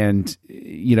 And,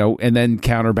 and then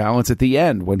counterbalance at the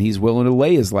end when he's willing to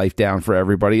lay his life down for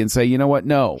everybody and say, you know what?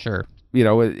 No. Sure.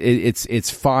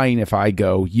 It's fine if I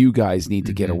go. You guys need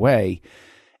to get away.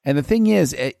 And the thing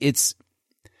is,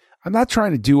 I'm not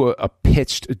trying to do a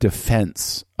pitched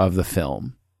defense of the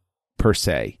film per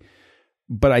se,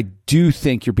 but I do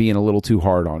think you're being a little too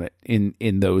hard on it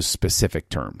in those specific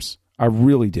terms. I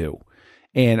really do.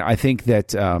 And I think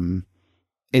that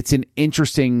it's an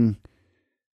interesting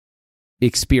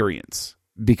experience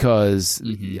because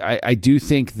I do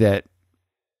think that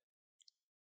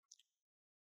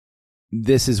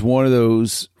this is one of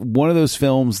those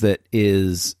films that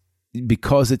is,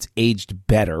 because it's aged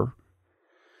better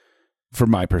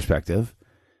from my perspective,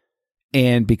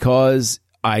 and because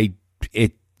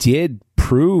it did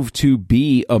prove to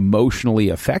be emotionally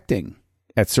affecting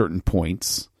at certain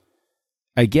points.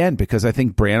 Again, because I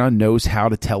think Branagh knows how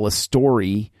to tell a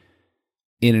story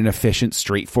in an efficient,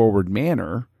 straightforward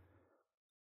manner.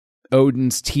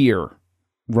 Odin's tear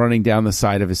running down the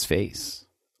side of his face.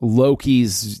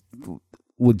 Loki's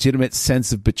legitimate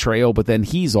sense of betrayal, but then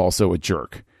he's also a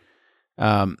jerk.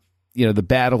 The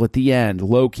battle at the end,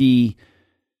 Loki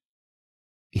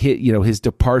his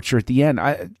departure at the end.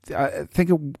 I think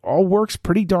it all works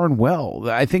pretty darn well.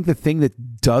 I think the thing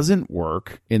that doesn't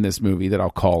work in this movie that I'll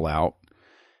call out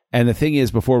And the thing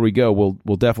is, before we go,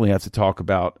 we'll definitely have to talk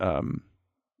about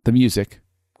the music.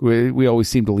 We always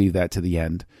seem to leave that to the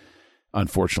end,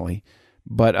 unfortunately.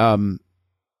 But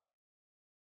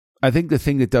I think the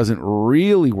thing that doesn't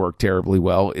really work terribly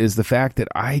well is the fact that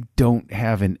I don't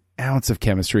have an ounce of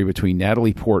chemistry between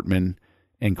Natalie Portman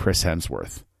and Chris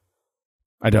Hemsworth.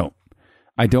 I don't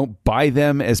buy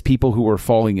them as people who are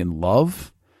falling in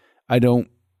love. I don't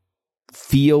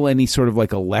feel any sort of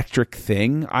like electric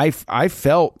thing. I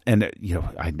felt, and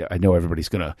I know everybody's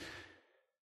gonna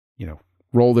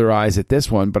roll their eyes at this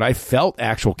one, but I felt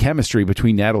actual chemistry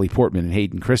between Natalie Portman and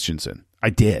Hayden Christensen. I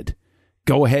did.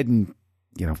 Go ahead and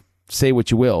say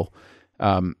what you will.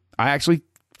 I actually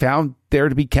found there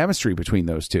to be chemistry between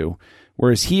those two,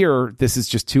 whereas here this is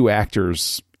just two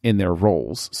actors in their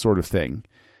roles, sort of thing.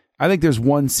 I think there's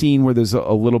one scene where there's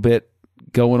a little bit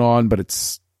going on, but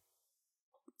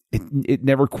it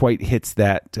never quite hits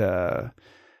that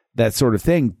sort of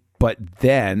thing. But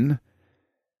then,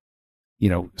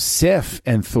 Sif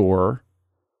and Thor,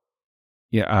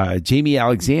 Jamie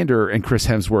Alexander and Chris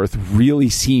Hemsworth really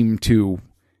seem to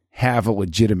have a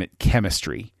legitimate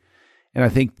chemistry. And I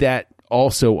think that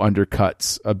also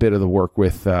undercuts a bit of the work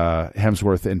with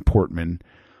Hemsworth and Portman,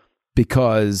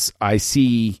 because I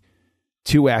see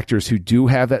two actors who do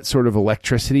have that sort of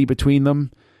electricity between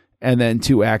them, and then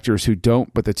two actors who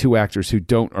don't, but the two actors who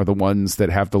don't are the ones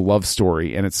that have the love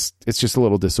story, and it's just a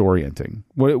little disorienting.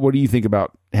 What do you think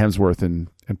about Hemsworth and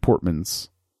Portman's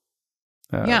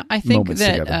I think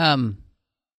that together?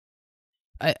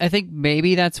 I think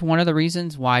maybe that's one of the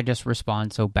reasons why I just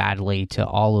respond so badly to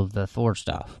all of the Thor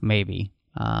stuff. Maybe,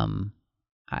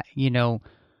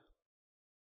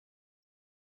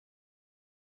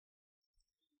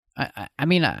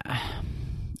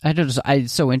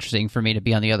 it's so interesting for me to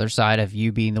be on the other side of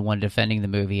you being the one defending the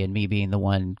movie and me being the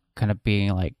one kind of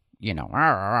being like,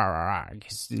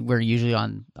 because we're usually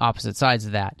on opposite sides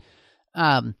of that.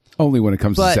 Only when it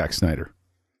comes to Zack Snyder.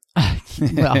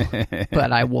 Well,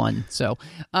 but I won. So,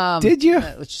 did you?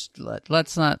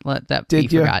 Let's not let that be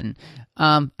forgotten.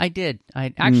 I did.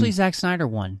 Actually, Zack Snyder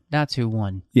won. That's who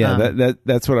won. Yeah,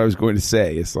 that's what I was going to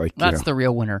say. It's like that's the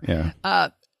real winner. Yeah.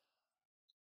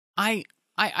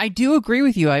 I do agree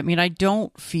with you. I mean, I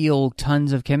don't feel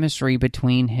tons of chemistry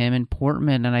between him and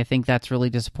Portman, and I think that's really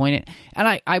disappointing.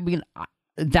 And I mean,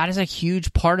 that is a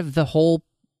huge part of the whole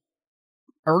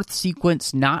Earth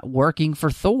sequence not working for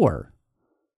Thor.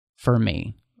 For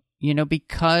me,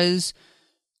 because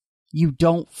you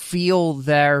don't feel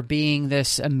there being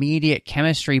this immediate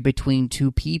chemistry between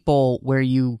two people where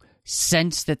you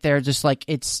sense that they're just like,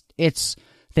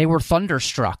 they were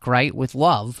thunderstruck, right, with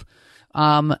love.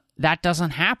 That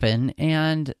doesn't happen.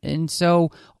 And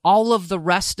so all of the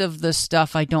rest of the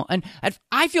stuff I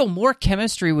feel more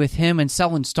chemistry with him and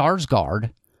Stellan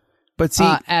Skarsgård. But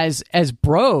see, as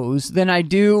bros than I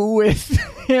do with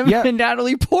him and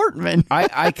Natalie Portman.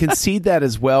 I concede that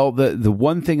as well. The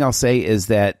one thing I'll say is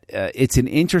that it's an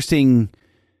interesting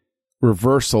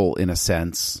reversal in a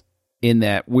sense, in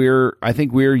that I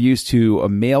think we're used to a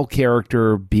male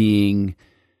character being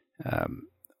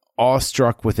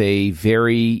awestruck with a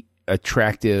very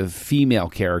attractive female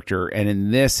character, and in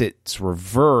this it's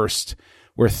reversed,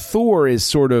 where Thor is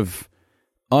sort of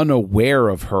unaware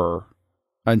of her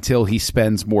until he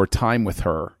spends more time with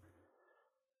her.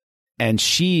 And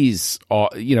she's,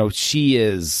 she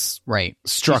is right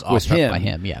struck with him. By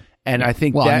him, yeah. And I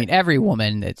think every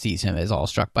woman that sees him is all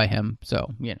struck by him.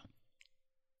 So,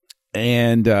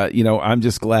 And, I'm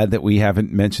just glad that we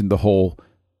haven't mentioned the whole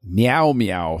meow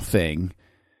meow thing,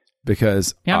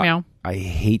 because meow. I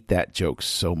hate that joke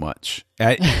so much.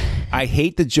 I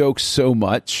hate the joke so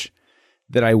much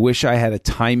that I wish I had a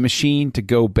time machine to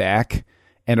go back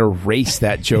and erase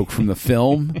that joke from the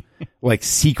film, like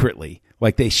secretly,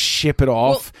 like they ship it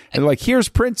off and like, here's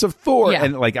Prince of Thor. Yeah.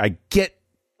 And like, I get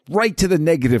right to the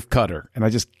negative cutter and I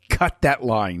just cut that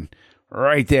line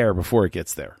right there before it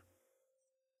gets there.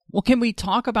 Well, can we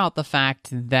talk about the fact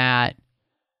that,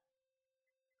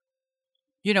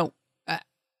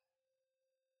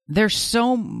 there's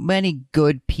so many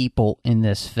good people in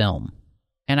this film.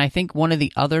 And I think one of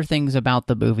the other things about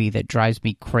the movie that drives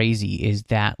me crazy is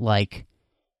that, like,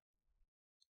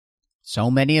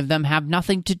 so many of them have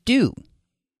nothing to do.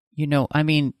 I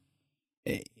mean,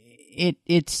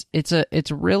 it's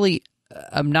really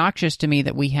obnoxious to me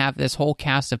that we have this whole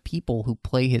cast of people who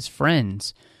play his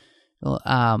friends,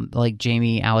 like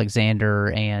Jamie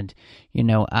Alexander and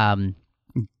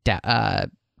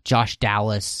Josh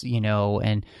Dallas,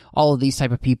 and all of these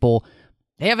type of people.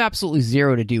 They have absolutely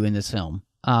zero to do in this film.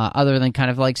 Other than kind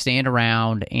of like stand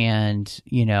around and,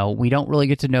 we don't really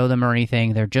get to know them or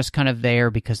anything. They're just kind of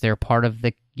there because they're part of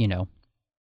the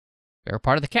they're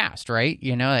part of the cast, right?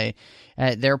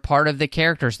 They're part of the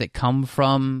characters that come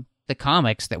from the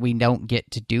comics that we don't get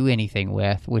to do anything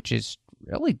with, which is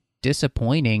really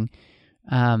disappointing.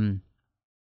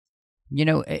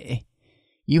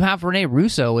 You have Rene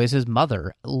Russo as his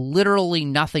mother, literally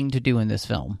nothing to do in this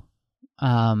film.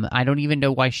 I don't even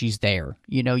know why she's there.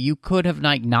 You could have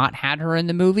not had her in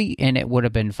the movie and it would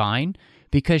have been fine,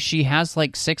 because she has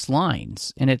 6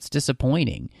 lines and it's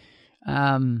disappointing.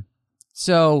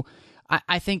 So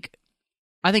I think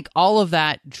all of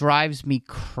that drives me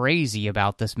crazy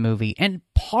about this movie. And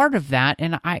part of that,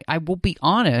 and I will be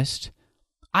honest,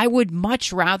 I would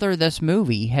much rather this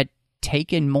movie had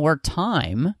taken more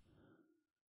time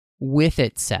with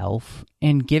itself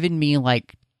and given me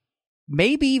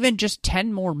maybe even just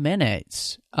 10 more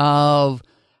minutes of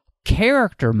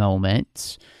character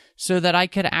moments so that I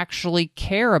could actually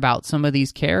care about some of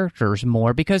these characters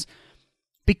more, because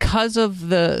of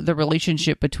the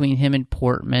relationship between him and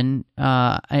Portman,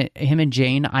 him and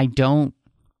Jane, I don't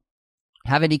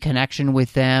have any connection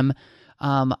with them.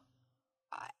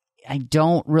 I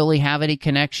don't really have any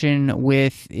connection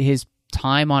with his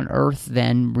time on Earth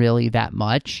then really that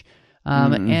much.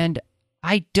 And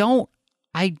I don't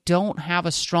have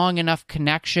a strong enough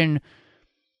connection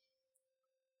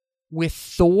with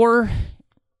Thor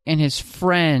and his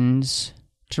friends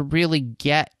to really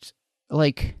get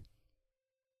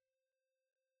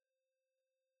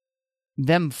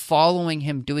them following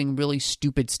him doing really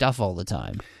stupid stuff all the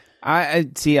time. I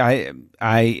disagree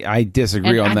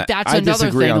on that. That's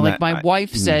another thing. My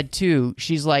wife said too.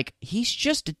 She's like, he's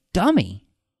just a dummy.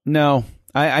 No,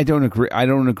 I don't agree. I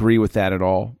don't agree with that at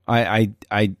all. I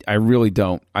really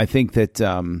don't. I think that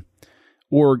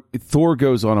Thor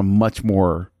goes on a much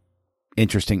more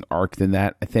interesting arc than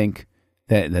that. I think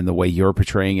than the way you're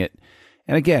portraying it.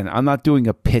 And again, I'm not doing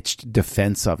a pitched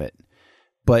defense of it,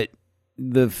 but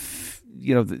the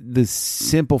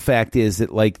simple fact is that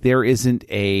there isn't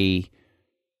a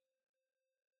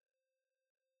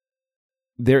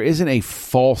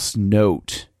false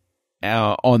note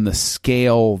on the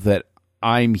scale that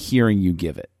I'm hearing you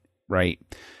give it, right?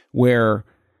 Where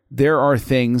there are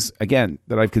things, again,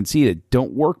 that I've conceded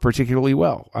don't work particularly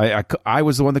well. I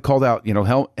was the one that called out,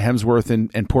 Hemsworth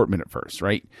and Portman at first,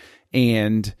 right?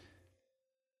 And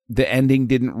the ending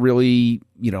didn't really,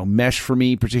 mesh for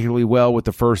me particularly well with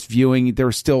the first viewing. There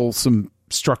were still some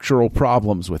structural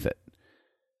problems with it.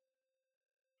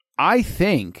 I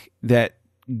think that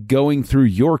going through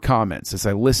your comments as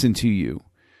I listen to you,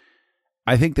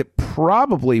 I think that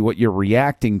probably what you're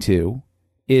reacting to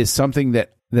is something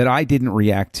that I didn't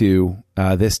react to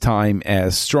this time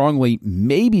as strongly,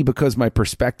 maybe because my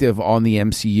perspective on the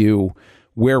MCU,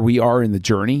 where we are in the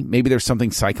journey, maybe there's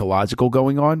something psychological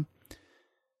going on.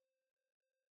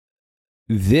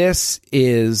 This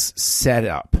is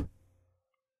setup,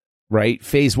 right?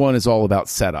 Phase 1 is all about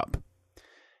setup.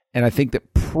 And I think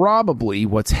that probably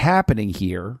what's happening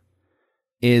here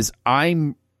is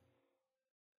I'm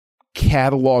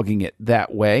cataloging it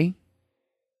that way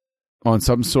on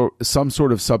some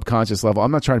sort of subconscious level.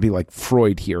 I'm not trying to be like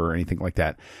Freud here or anything like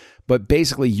that. But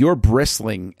basically you're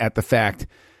bristling at the fact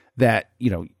that,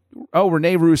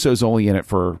 Rene Russo's only in it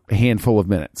for a handful of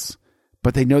minutes.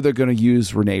 But they know they're going to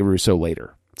use Rene Russo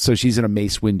later. So she's in a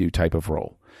Mace Windu type of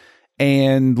role.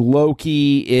 And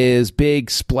Loki is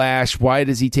big splash. Why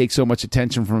does he take so much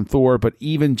attention from Thor? But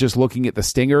even just looking at the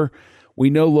stinger, we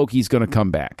know Loki's going to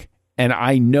come back. And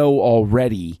I know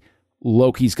already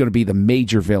Loki's going to be the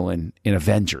major villain in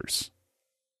Avengers,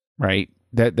 right?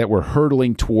 That we're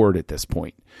hurtling toward at this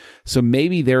point. So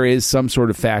maybe there is some sort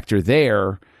of factor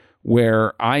there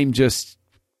where I'm just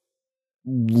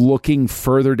looking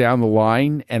further down the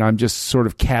line and I'm just sort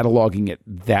of cataloging it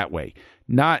that way.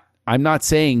 I'm not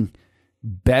saying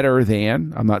better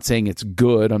than, I'm not saying it's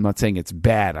good, I'm not saying it's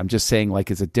bad. I'm just saying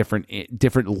it's a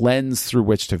different lens through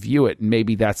which to view it. And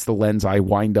maybe that's the lens I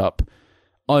wind up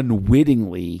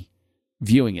unwittingly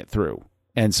viewing it through.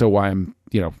 And so I'm,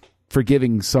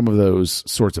 forgiving some of those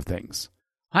sorts of things.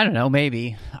 I don't know,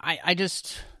 maybe.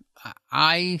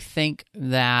 I think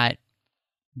that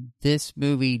this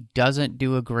movie doesn't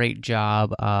do a great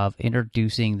job of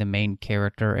introducing the main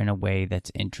character in a way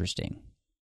that's interesting.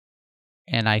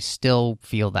 And I still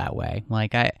feel that way.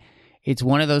 It's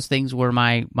one of those things where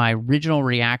my original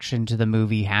reaction to the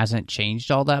movie hasn't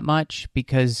changed all that much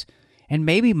and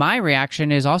maybe my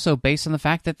reaction is also based on the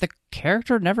fact that the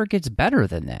character never gets better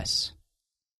than this.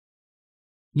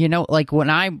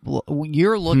 When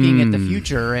you're looking at the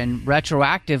future and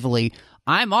retroactively,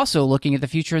 I'm also looking at the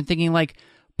future and thinking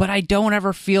but I don't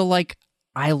ever feel like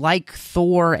I like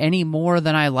Thor any more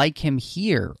than I like him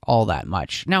here all that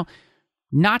much. Now,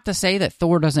 Not to say that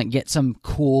Thor doesn't get some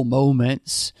cool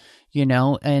moments, you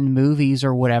know, in movies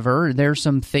or whatever. There's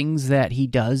some things that he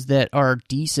does that are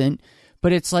decent,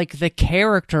 but it's like the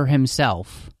character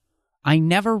himself. I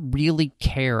never really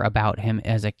care about him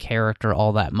as a character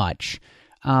all that much.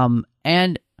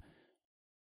 And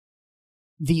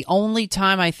the only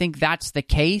time I think that's the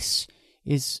case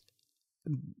is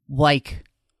like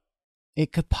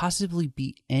it could possibly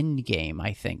be Endgame,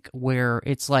 I think, where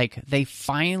it's like they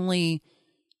finally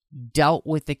dealt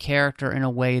with the character in a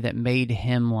way that made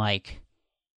him like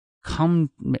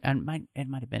come. It might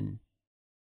have been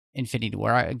Infinity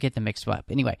War. I get them mixed up.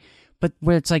 Anyway, but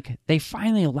where it's like they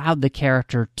finally allowed the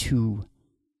character to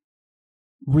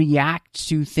react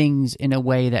to things in a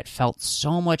way that felt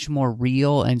so much more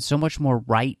real and so much more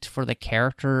right for the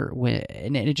character,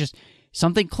 and it just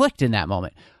something clicked in that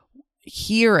moment.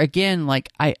 Here again, like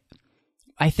I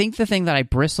think the thing that I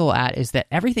bristle at is that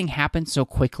everything happens so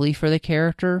quickly for the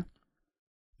character,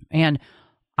 and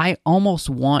I almost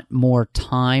want more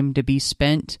time to be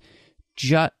spent.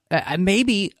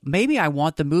 Maybe I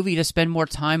want the movie to spend more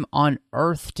time on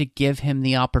Earth to give him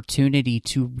the opportunity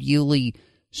to really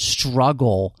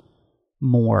struggle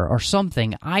more or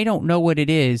something. I don't know what it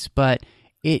is, but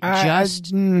it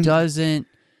just doesn't.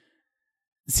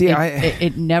 See,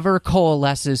 it never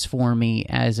coalesces for me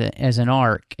as an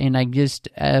arc, and I just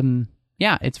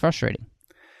it's frustrating.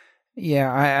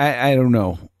 Yeah, I don't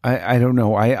know. I don't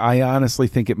know. I honestly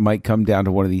think it might come down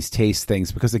to one of these taste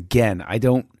things, because again, I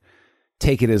don't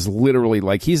take it as literally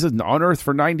like he's on Earth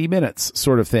for 90 minutes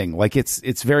sort of thing. Like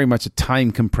it's very much a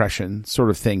time compression sort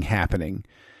of thing happening.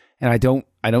 And I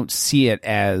don't see it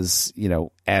as, you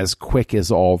know, as quick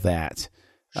as all that.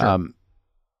 Sure.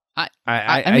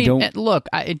 I mean, don't look.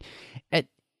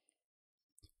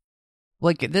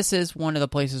 Like this is one of the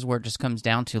places where it just comes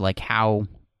down to like how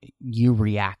you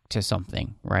react to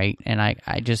something, right? And I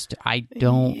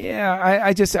don't. Yeah,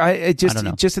 I just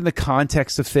in the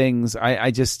context of things,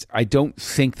 I don't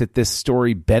think that this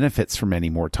story benefits from any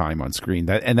more time on screen.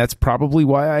 And that's probably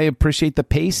why I appreciate the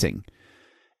pacing.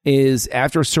 Is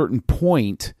after a certain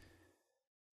point,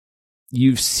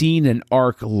 you've seen an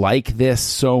arc like this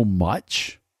so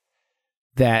much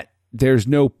that there's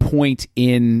no point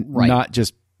in not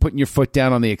just putting your foot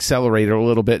down on the accelerator a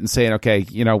little bit and saying, okay,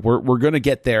 you know, we're going to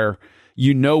get there.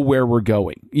 You know where we're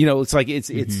going. You know, it's like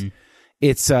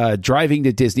it's driving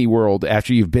to Disney World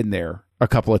after you've been there a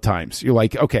couple of times. You're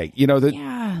like, okay, you know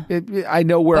I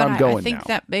know where I'm going. I think now.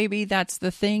 That maybe that's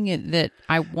the thing that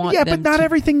I want. Yeah, but not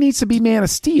everything needs to be Man of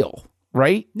Steel,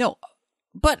 right? No,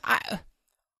 but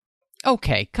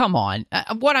okay, come on.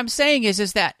 What I'm saying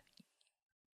is that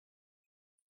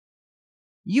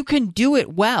you can do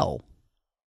it well.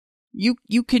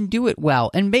 You can do it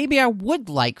well, and maybe I would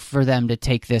like for them to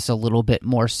take this a little bit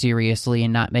more seriously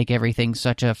and not make everything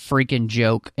such a freaking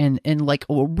joke, and like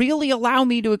really allow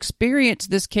me to experience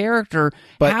this character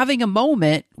having a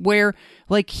moment where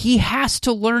like he has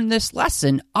to learn this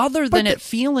lesson, other than it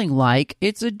feeling like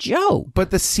it's a joke.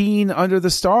 But the scene under the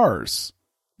stars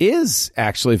is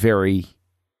actually a very,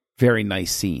 very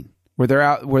nice scene where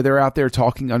they're out there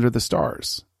talking under the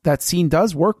stars. That scene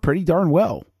does work pretty darn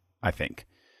well, I think.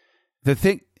 The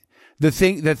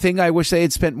thing I wish they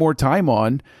had spent more time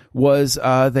on was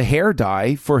the hair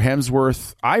dye for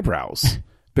Hemsworth eyebrows,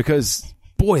 because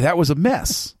boy, that was a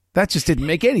mess. That just didn't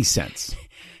make any sense.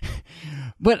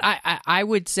 But I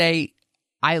would say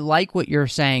I like what you're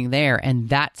saying there, and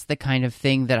that's the kind of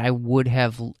thing that I would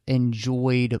have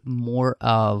enjoyed more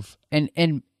of,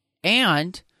 and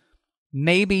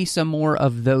maybe some more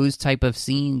of those type of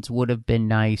scenes would have been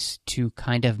nice to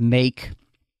kind of make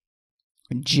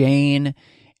Jane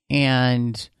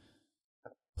and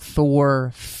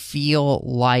Thor feel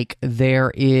like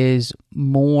there is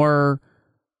more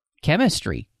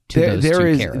chemistry to those two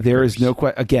characters. There is no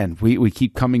question. Again, we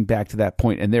keep coming back to that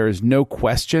point, and there is no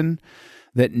question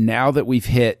that now that we've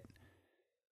chosen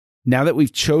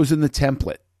the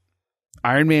template,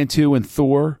 Iron Man 2 and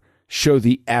Thor show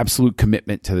the absolute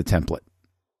commitment to the template.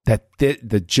 That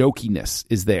the jokiness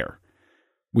is there.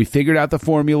 We figured out the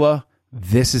formula.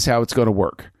 This is how it's going to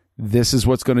work. This is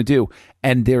what's going to do.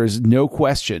 And there is no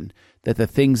question that the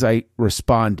things I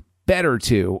respond better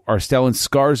to are Stellan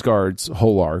Skarsgård's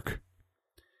whole arc.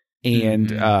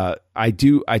 And I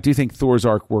do think Thor's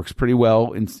arc works pretty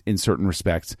well in certain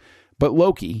respects. But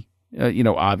Loki,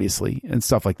 obviously, and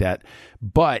stuff like that.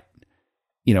 But,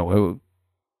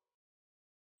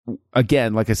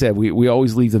 again, like I said, we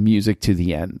always leave the music to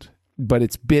the end. But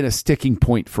it's been a sticking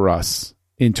point for us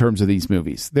in terms of these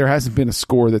movies. There hasn't been a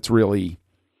score that's really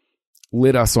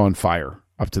lit us on fire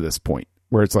up to this point,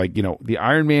 where it's like, the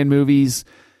Iron Man movies,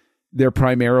 they're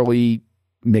primarily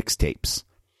mixtapes.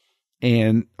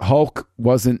 And Hulk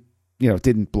wasn't,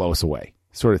 didn't blow us away,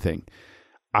 sort of thing.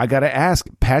 I got to ask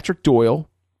Patrick Doyle,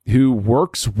 who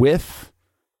works with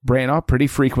Branagh pretty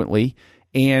frequently,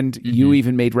 and you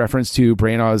even made reference to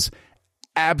Branagh's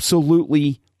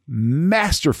absolutely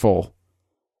masterful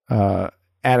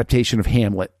adaptation of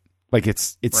Hamlet. Like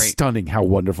it's right. Stunning how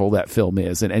wonderful that film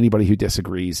is, and anybody who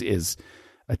disagrees is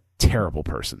a terrible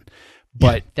person.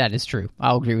 But that is true.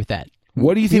 I'll agree with that.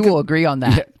 What do you think? We will agree on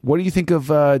that. Yeah, what do you think of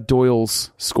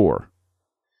Doyle's score?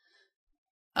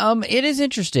 It is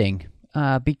interesting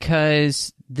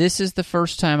because this is the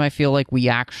first time I feel like we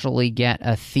actually get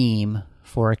a theme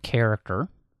for a character.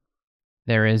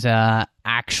 There is a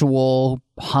actual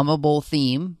hummable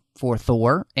theme for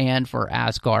Thor and for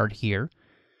Asgard here.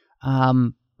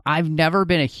 I've never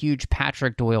been a huge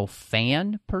Patrick Doyle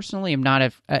fan, personally. I'm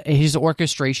not his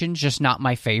orchestration's just not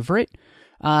my favorite.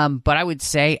 But I would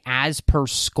say, as per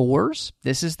scores,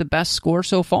 this is the best score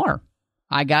so far.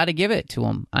 I got to give it to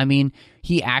him. I mean,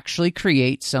 he actually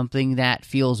creates something that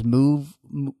feels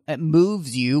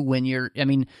moves you when you're,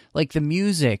 like the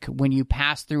music, when you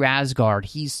pass through Asgard,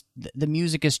 the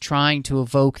music is trying to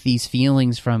evoke these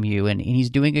feelings from you, and he's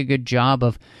doing a good job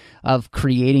of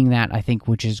creating that, I think,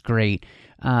 which is great.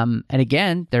 And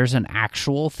again, there's an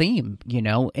actual theme,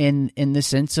 in the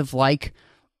sense of like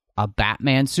a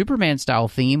Batman, Superman style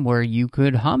theme where you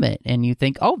could hum it and you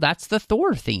think, oh, that's the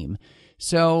Thor theme.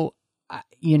 So,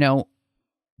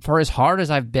 for as hard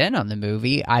as I've been on the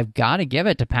movie, I've got to give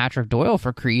it to Patrick Doyle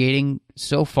for creating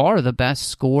so far the best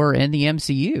score in the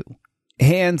MCU.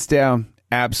 Hands down,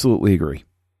 absolutely agree.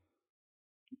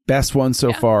 Best one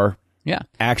so far. Yeah.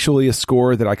 Actually a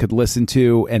score that I could listen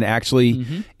to, and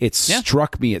actually it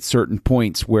struck me at certain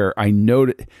points where I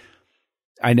know,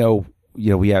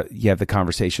 you have the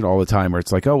conversation all the time where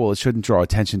it's like, oh, well, it shouldn't draw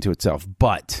attention to itself,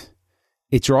 but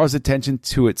it draws attention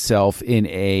to itself in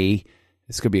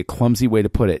this could be a clumsy way to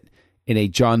put it, in a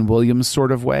John Williams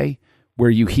sort of way, where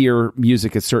you hear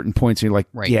music at certain points and you're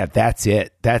like, yeah, that's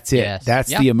it. That's it. Yes. That's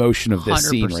the emotion of this 100%.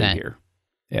 Scene right here.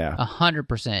 Yeah.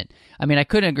 100%. I mean, I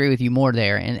couldn't agree with you more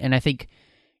there. And I think,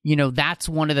 that's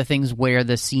one of the things where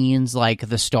the scenes like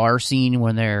the star scene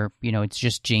when they're, it's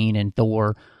just Jane and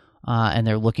Thor, and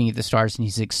they're looking at the stars and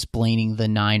he's explaining the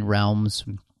 9 realms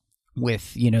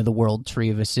with, the world tree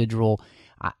of Isidril.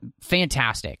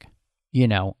 Fantastic.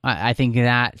 I think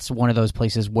that's one of those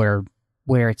places where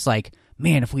it's like,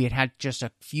 man, if we had just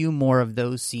a few more of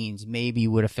those scenes, maybe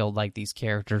you would have felt like these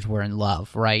characters were in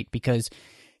love, right? Because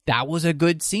that was a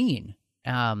good scene.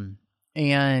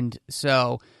 And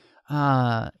so,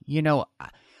 I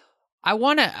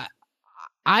want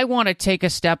to take a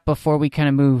step before we kind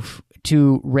of move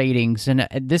to ratings. And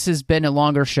this has been a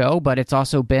longer show, but it's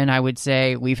also been, I would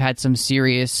say, we've had some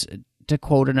serious, to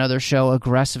quote another show,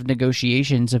 aggressive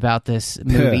negotiations about this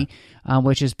movie,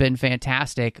 which has been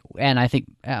fantastic. And I think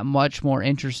much more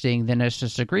interesting than us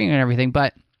just agreeing on everything.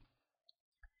 But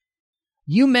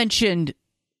you mentioned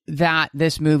that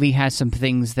this movie has some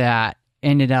things that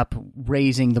ended up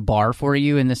raising the bar for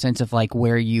you in the sense of like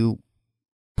where you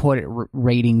put it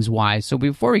ratings wise. So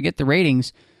before we get the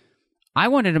ratings, I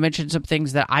wanted to mention some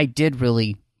things that I did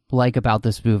really like about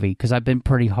this movie because I've been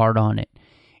pretty hard on it.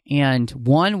 And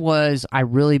one was I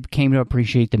really came to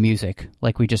appreciate the music,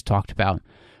 like we just talked about.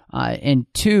 And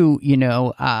two,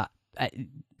 the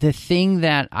thing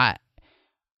that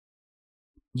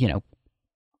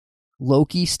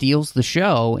Loki steals the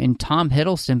show and Tom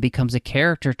Hiddleston becomes a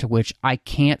character to which I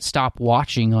can't stop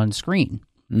watching on screen,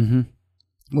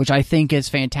 which I think is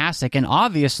fantastic and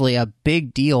obviously a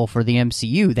big deal for the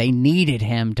MCU. They needed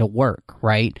him to work,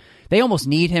 right? They almost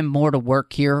need him more to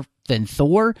work here than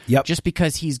Thor, just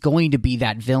because he's going to be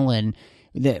that villain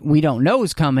that we don't know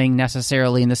is coming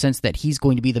necessarily in the sense that he's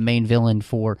going to be the main villain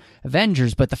for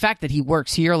Avengers. But the fact that he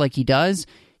works here like he does,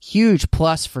 huge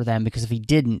plus for them, because if he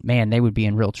didn't, man, they would be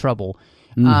in real trouble.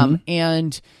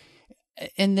 And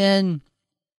then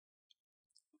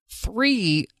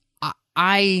 3,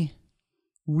 I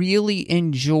really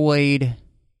enjoyed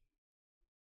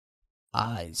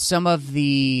some of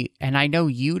the, and I know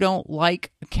you don't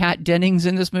like Kat Dennings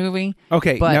in this movie.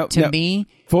 Okay, but to me,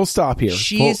 full stop here.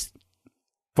 She's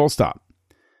full stop.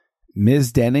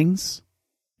 Ms. Dennings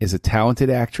is a talented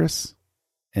actress,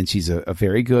 and she's a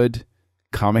very good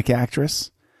comic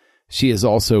actress. She is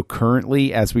also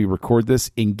currently, as we record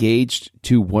this, engaged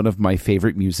to one of my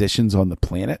favorite musicians on the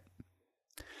planet,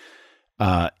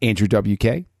 Andrew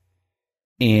WK.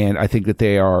 And I think that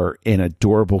they are an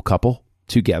adorable couple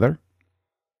together.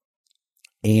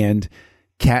 And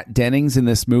Kat Dennings in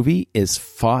this movie is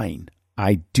fine.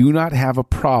 I do not have a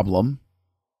problem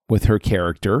with her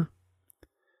character.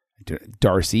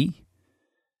 Darcy.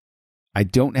 I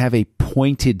don't have a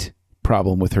pointed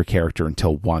problem with her character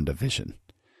until WandaVision.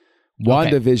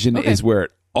 WandaVision is where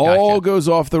it all goes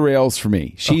off the rails for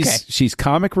me. She's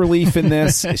comic relief in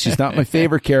this. She's not my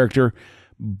favorite character,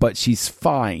 but she's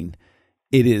fine.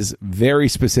 It is very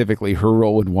specifically her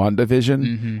role in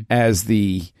WandaVision as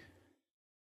the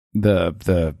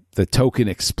token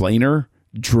explainer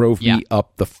drove me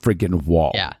up the friggin'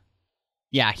 wall.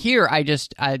 Yeah, here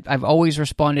I've always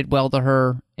responded well to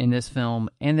her in this film.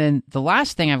 And then the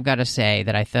last thing I've got to say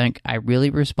that I think I really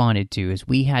responded to is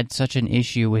we had such an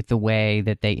issue with the way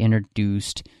that they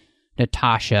introduced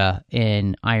Natasha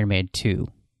in Iron Man 2.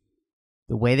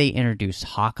 The way they introduced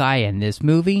Hawkeye in this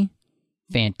movie,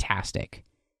 fantastic.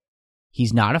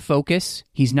 He's not a focus.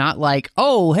 He's not like,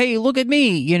 oh, hey, look at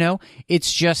me, you know.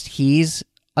 It's just he's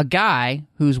a guy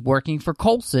who's working for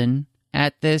Coulson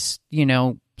at this, you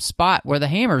know, spot where the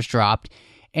hammer's dropped,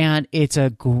 and it's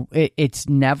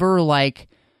never like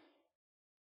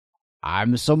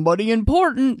I'm somebody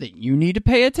important that you need to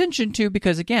pay attention to,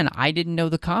 because again, I didn't know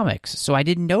the comics, so I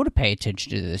didn't know to pay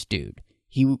attention to this dude.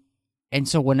 And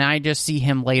so when I just see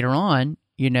him later on,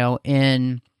 you know,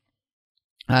 in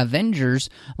Avengers,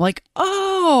 I'm like,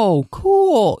 oh,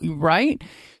 cool, right?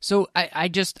 So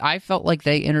I felt like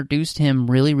they introduced him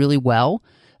really, really well,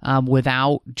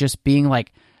 without just being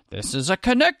like, this is a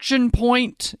connection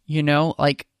point, you know,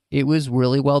 like it was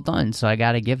really well done. So I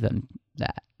got to give them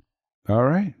that. All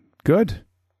right, good.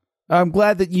 I'm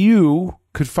glad that you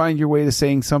could find your way to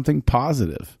saying something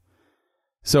positive.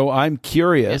 So I'm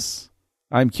curious.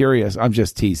 Yeah. I'm curious. I'm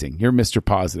just teasing. You're Mr.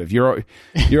 Positive. You're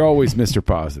always Mr.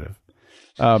 Positive.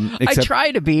 I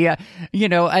try to be, you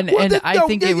know, I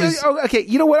think it was okay.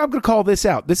 You know what? I'm going to call this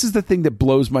out. This is the thing that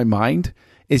blows my mind.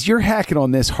 Is you're hacking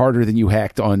on this harder than you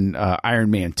hacked on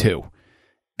Iron Man 2.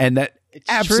 And that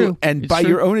absolutely, and by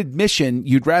your own admission,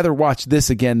 you'd rather watch this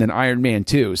again than Iron Man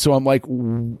 2. So I'm like,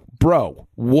 bro,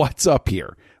 what's up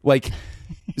here? Like,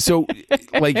 so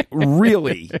like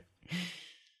really,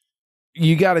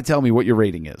 you got to tell me what your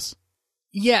rating is.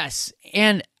 Yes.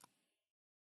 And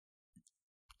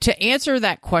to answer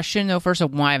that question, though, first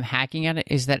of why I'm hacking at it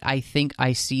is that I think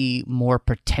I see more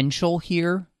potential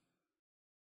here.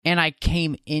 And I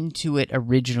came into it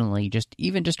originally, just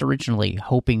originally,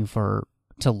 hoping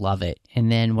to love it.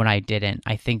 And then when I didn't,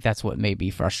 I think that's what made me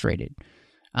frustrated.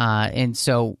 And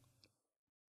so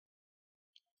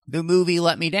the movie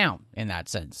let me down in that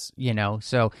sense, you know?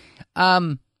 So,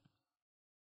 I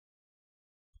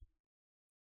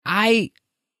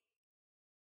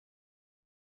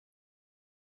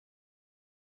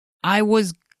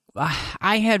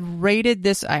had rated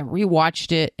this, I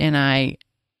rewatched it, and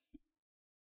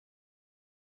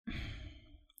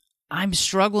I'm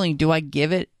struggling. Do I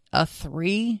give it a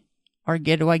 3 or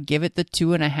do I give it the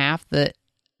 2.5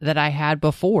 that I had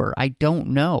before? I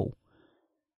don't know.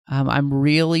 I'm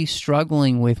really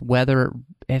struggling with whether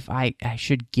if I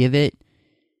should give it.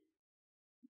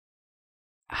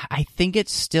 I think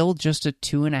it's still just a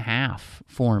 2.5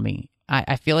 for me.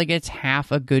 I feel like it's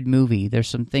half a good movie. There's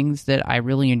some things that I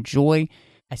really enjoy.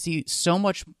 I see so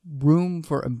much room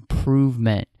for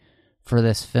improvement for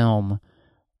this film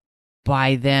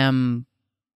by them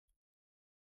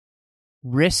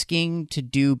risking to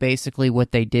do basically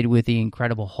what they did with The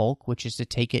Incredible Hulk, which is to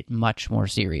take it much more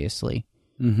seriously.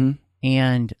 Mm-hmm.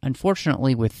 And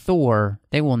unfortunately with Thor,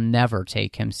 they will never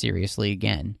take him seriously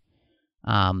again.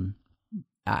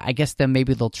 I guess then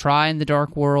maybe they'll try in the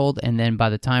Dark World, and then by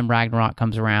the time Ragnarok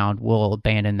comes around, we'll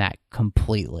abandon that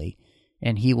completely.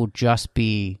 And he will just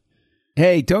be...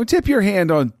 Hey, don't tip your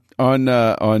hand on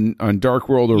Dark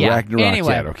World or Ragnarok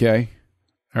yet, okay?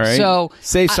 All right. So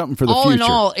save something for the future. All in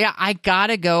all, yeah, I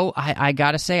gotta go. I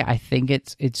gotta say, I think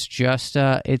it's just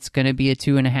it's gonna be a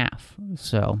 2.5.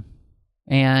 So,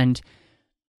 and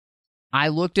I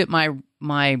looked at my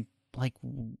like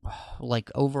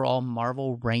overall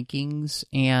Marvel rankings,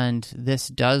 and this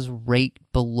does rate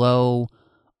below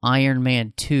Iron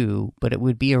Man 2, but it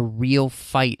would be a real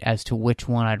fight as to which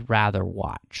one I'd rather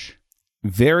watch.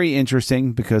 Very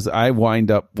interesting, because I wind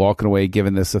up walking away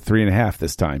giving this a 3.5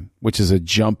 this time, which is a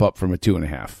jump up from a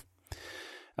 2.5.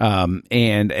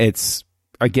 And it's,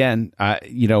 again,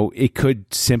 you know, it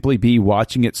could simply be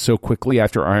watching it so quickly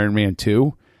after Iron Man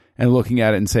 2 and looking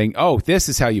at it and saying, oh, this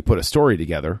is how you put a story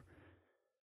together.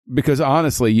 Because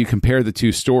honestly, you compare the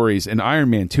two stories, and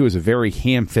Iron Man 2 is a very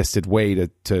ham-fisted way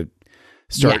to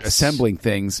start assembling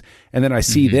things. And then I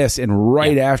see this, and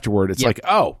right afterward, it's like,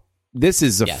 oh, this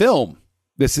is a film.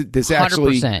 This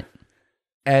actually, 100%.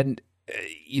 And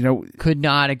you know, could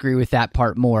not agree with that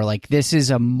part more. Like, this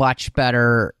is a much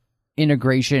better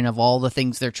integration of all the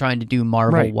things they're trying to do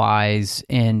Marvel-wise.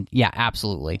 And yeah,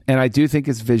 absolutely. And I do think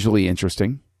it's visually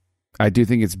interesting. I do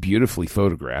think it's beautifully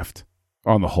photographed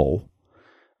on the whole.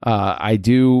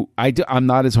 I'm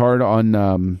not as hard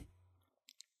on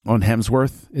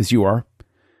Hemsworth as you are.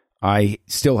 I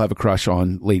still have a crush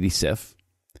on Lady Sif.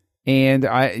 And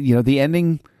the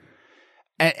ending,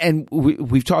 and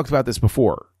we've talked about this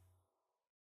before.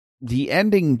 The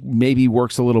ending maybe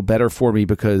works a little better for me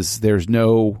because there's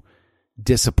no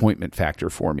disappointment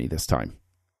factor for me this time.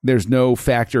 There's no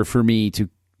factor for me to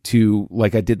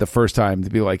like I did the first time to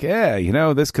be like,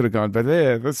 this could have gone, but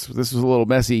this was a little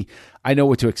messy. I know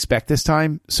what to expect this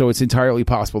time, so it's entirely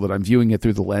possible that I'm viewing it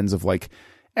through the lens of like,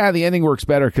 the ending works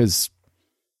better because,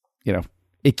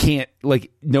 it can't,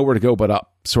 like, nowhere to go but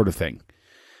up sort of thing.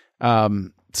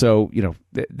 So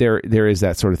there is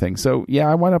that sort of thing. So yeah,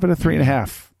 I wound up at a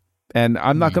 3.5, and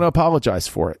I'm not going to apologize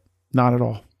for it, not at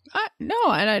all.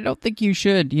 No, and I don't think you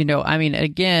should.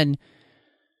 Again,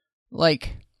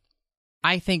 like,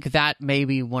 I think that may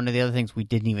be one of the other things we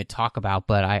didn't even talk about,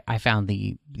 but I found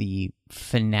the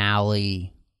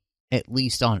finale, at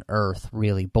least on Earth,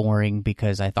 really boring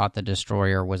because I thought the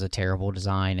Destroyer was a terrible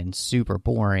design and super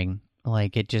boring.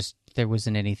 Like, there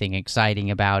wasn't anything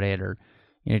exciting about it, or,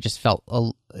 it just felt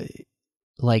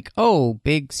like,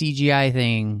 big CGI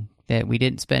thing that we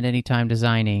didn't spend any time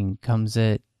designing comes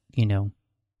at,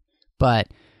 But,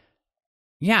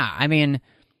 yeah,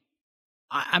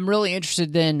 I'm really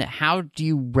interested then, how do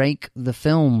you rank the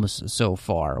films so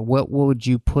far? What would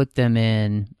you put them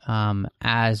in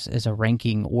as a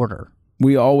ranking order?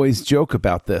 We always joke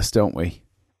about this, don't we?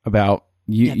 About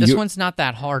you. This one's not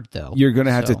that hard, though. You're going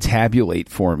to have to tabulate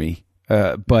for me.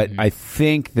 But I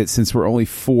think that since we're only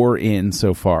 4 in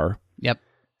so far,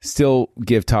 still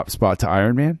give top spot to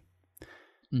Iron Man.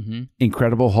 Mm-hmm.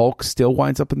 Incredible Hulk still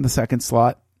winds up in the second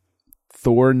slot.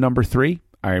 Thor number 3,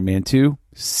 Iron Man 2,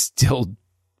 still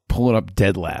pulling up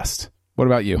dead last. What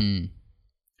about you?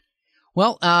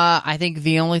 Well, I think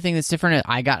the only thing that's different is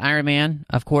I got Iron Man,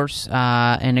 of course,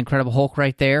 and Incredible Hulk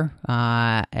right there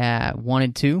at 1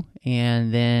 and 2,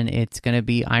 and then it's going to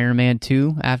be Iron Man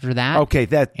 2 after that. Okay,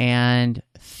 and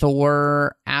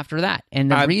Thor after that.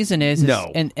 And the reason is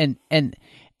no. And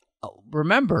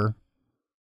remember,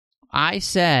 I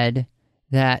said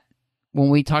that when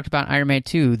we talked about Iron Man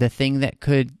 2, the thing that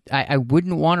I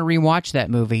wouldn't want to rewatch that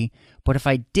movie, but if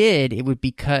I did,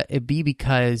 it'd be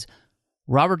because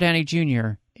Robert Downey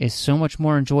Jr. is so much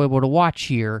more enjoyable to watch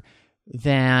here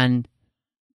than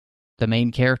the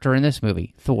main character in this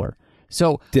movie, Thor.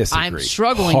 So Disagree. I'm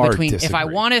struggling between disagree. if I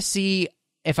want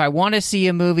to see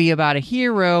a movie about a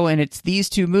hero and it's those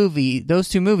two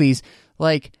movies,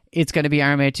 like, it's going to be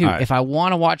Iron Man 2. Right. If I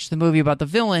want to watch the movie about the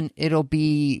villain, it'll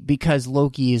be because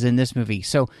Loki is in this movie.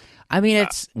 So,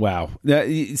 it's... wow.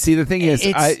 See, the thing is...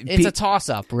 It's a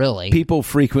toss-up, really. People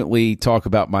frequently talk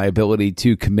about my ability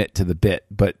to commit to the bit,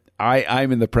 but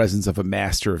I'm in the presence of a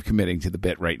master of committing to the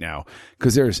bit right now,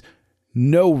 because there's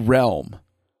no realm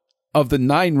of the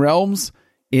 9 realms.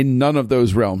 In none of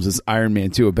those realms is Iron Man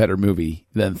 2 a better movie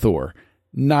than Thor.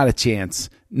 Not a chance.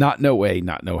 No way.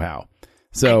 Not no how.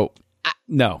 So...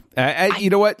 No, you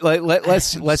know what?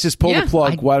 Let's just pull the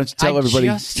plug. Why don't you tell everybody?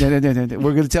 No.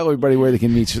 We're going to tell everybody where they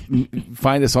can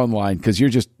find us online, because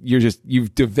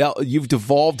you've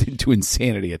devolved into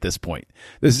insanity at this point.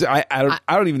 This is I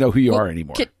don't even know who you are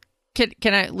anymore.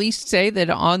 Can I at least say that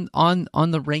on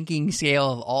the ranking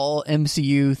scale of all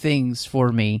MCU things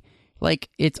for me, like,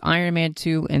 it's Iron Man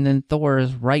 2 and then Thor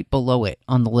is right below it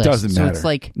on the list. Doesn't matter. So it's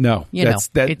like, no, it's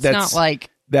not like.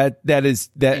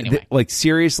 Anyway. Like,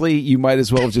 seriously, you might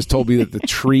as well have just told me that the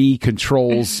tree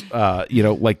controls,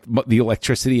 like the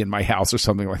electricity in my house or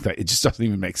something like that. It just doesn't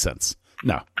even make sense.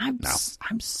 No,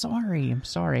 I'm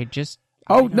sorry. Just.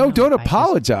 Don't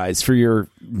apologize for your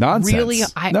nonsense. Really,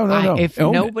 no. If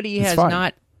nobody has fine.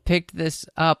 not picked this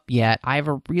up yet, I have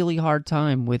a really hard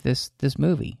time with this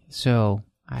movie. So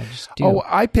I just do.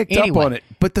 I picked up on it.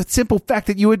 But the simple fact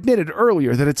that you admitted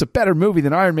earlier that it's a better movie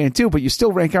than Iron Man 2, but you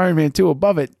still rank Iron Man 2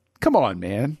 above it. Come on,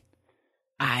 man.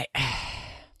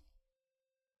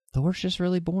 Thor's just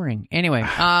really boring. Anyway,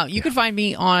 you can find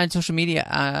me on social media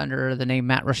under the name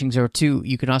MattRushing02.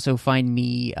 You can also find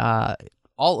me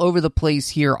all over the place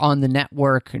here on the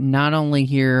network, not only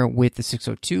here with the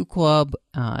 602 Club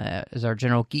as our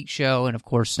general geek show, and of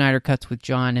course Snyder Cuts with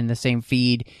John in the same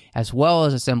feed, as well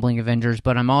as Assembling Avengers,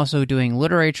 but I'm also doing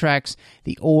Literary Treks,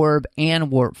 The Orb,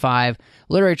 and Warp 5.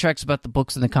 Literary Treks about the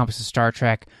books and the comics of Star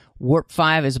Trek. Warp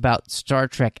 5 is about Star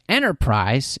Trek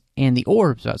Enterprise, and The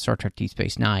Orb is about Star Trek Deep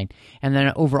Space Nine. And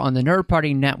then over on the Nerd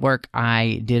Party Network,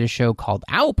 I did a show called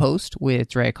Owlpost with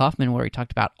Drea Kaufman, where we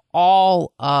talked about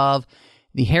all of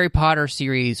the Harry Potter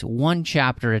series, one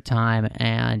chapter at a time,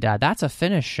 and that's a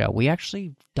finished show. We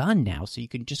actually done now, so you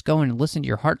can just go and listen to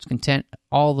your heart's content,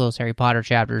 all those Harry Potter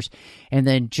chapters. And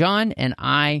then John and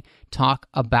I talk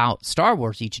about Star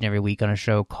Wars each and every week on a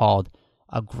show called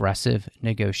Aggressive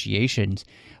Negotiations.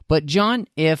 But John,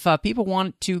 if people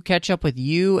want to catch up with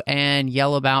you and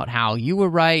yell about how you were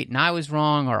right and I was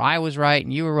wrong, or I was right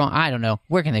and you were wrong, I don't know,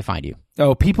 where can they find you?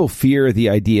 Oh, people fear the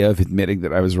idea of admitting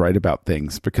that I was right about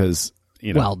things because,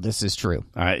 you know. Well, this is true.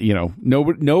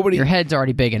 Nobody. Your head's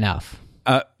already big enough.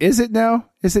 Is it now?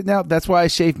 That's why I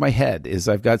shaved my head. Is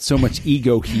I've got so much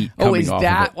ego heat coming off of it. Oh, is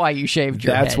that why you shaved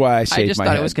your head? That's why I shaved my head. I just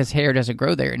thought it was because hair doesn't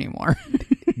grow there anymore.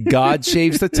 God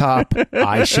shaves the top,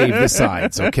 I shave the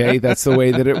sides, okay? That's the way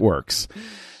that it works.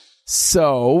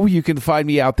 So you can find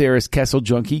me out there as Kessel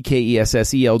Junkie,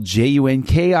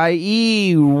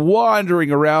 KESSELJUNKIE,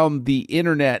 wandering around the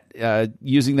internet,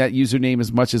 using that username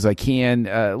as much as I can.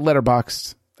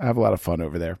 Letterboxd, I have a lot of fun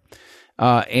over there.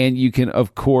 And you can,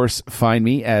 of course, find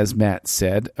me, as Matt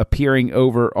said, appearing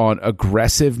over on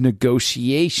Aggressive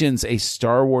Negotiations, a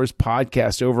Star Wars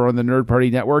podcast over on the Nerd Party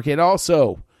Network, and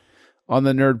also on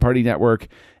the Nerd Party Network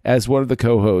as one of the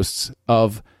co-hosts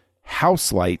of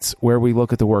House Lights, where we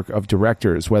look at the work of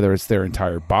directors, whether it's their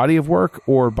entire body of work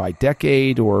or by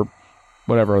decade or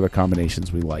whatever other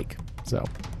combinations we like. So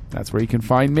that's where you can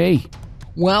find me.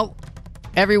 Well,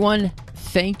 everyone,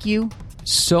 thank you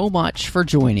so much for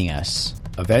joining us.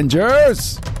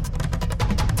 Avengers!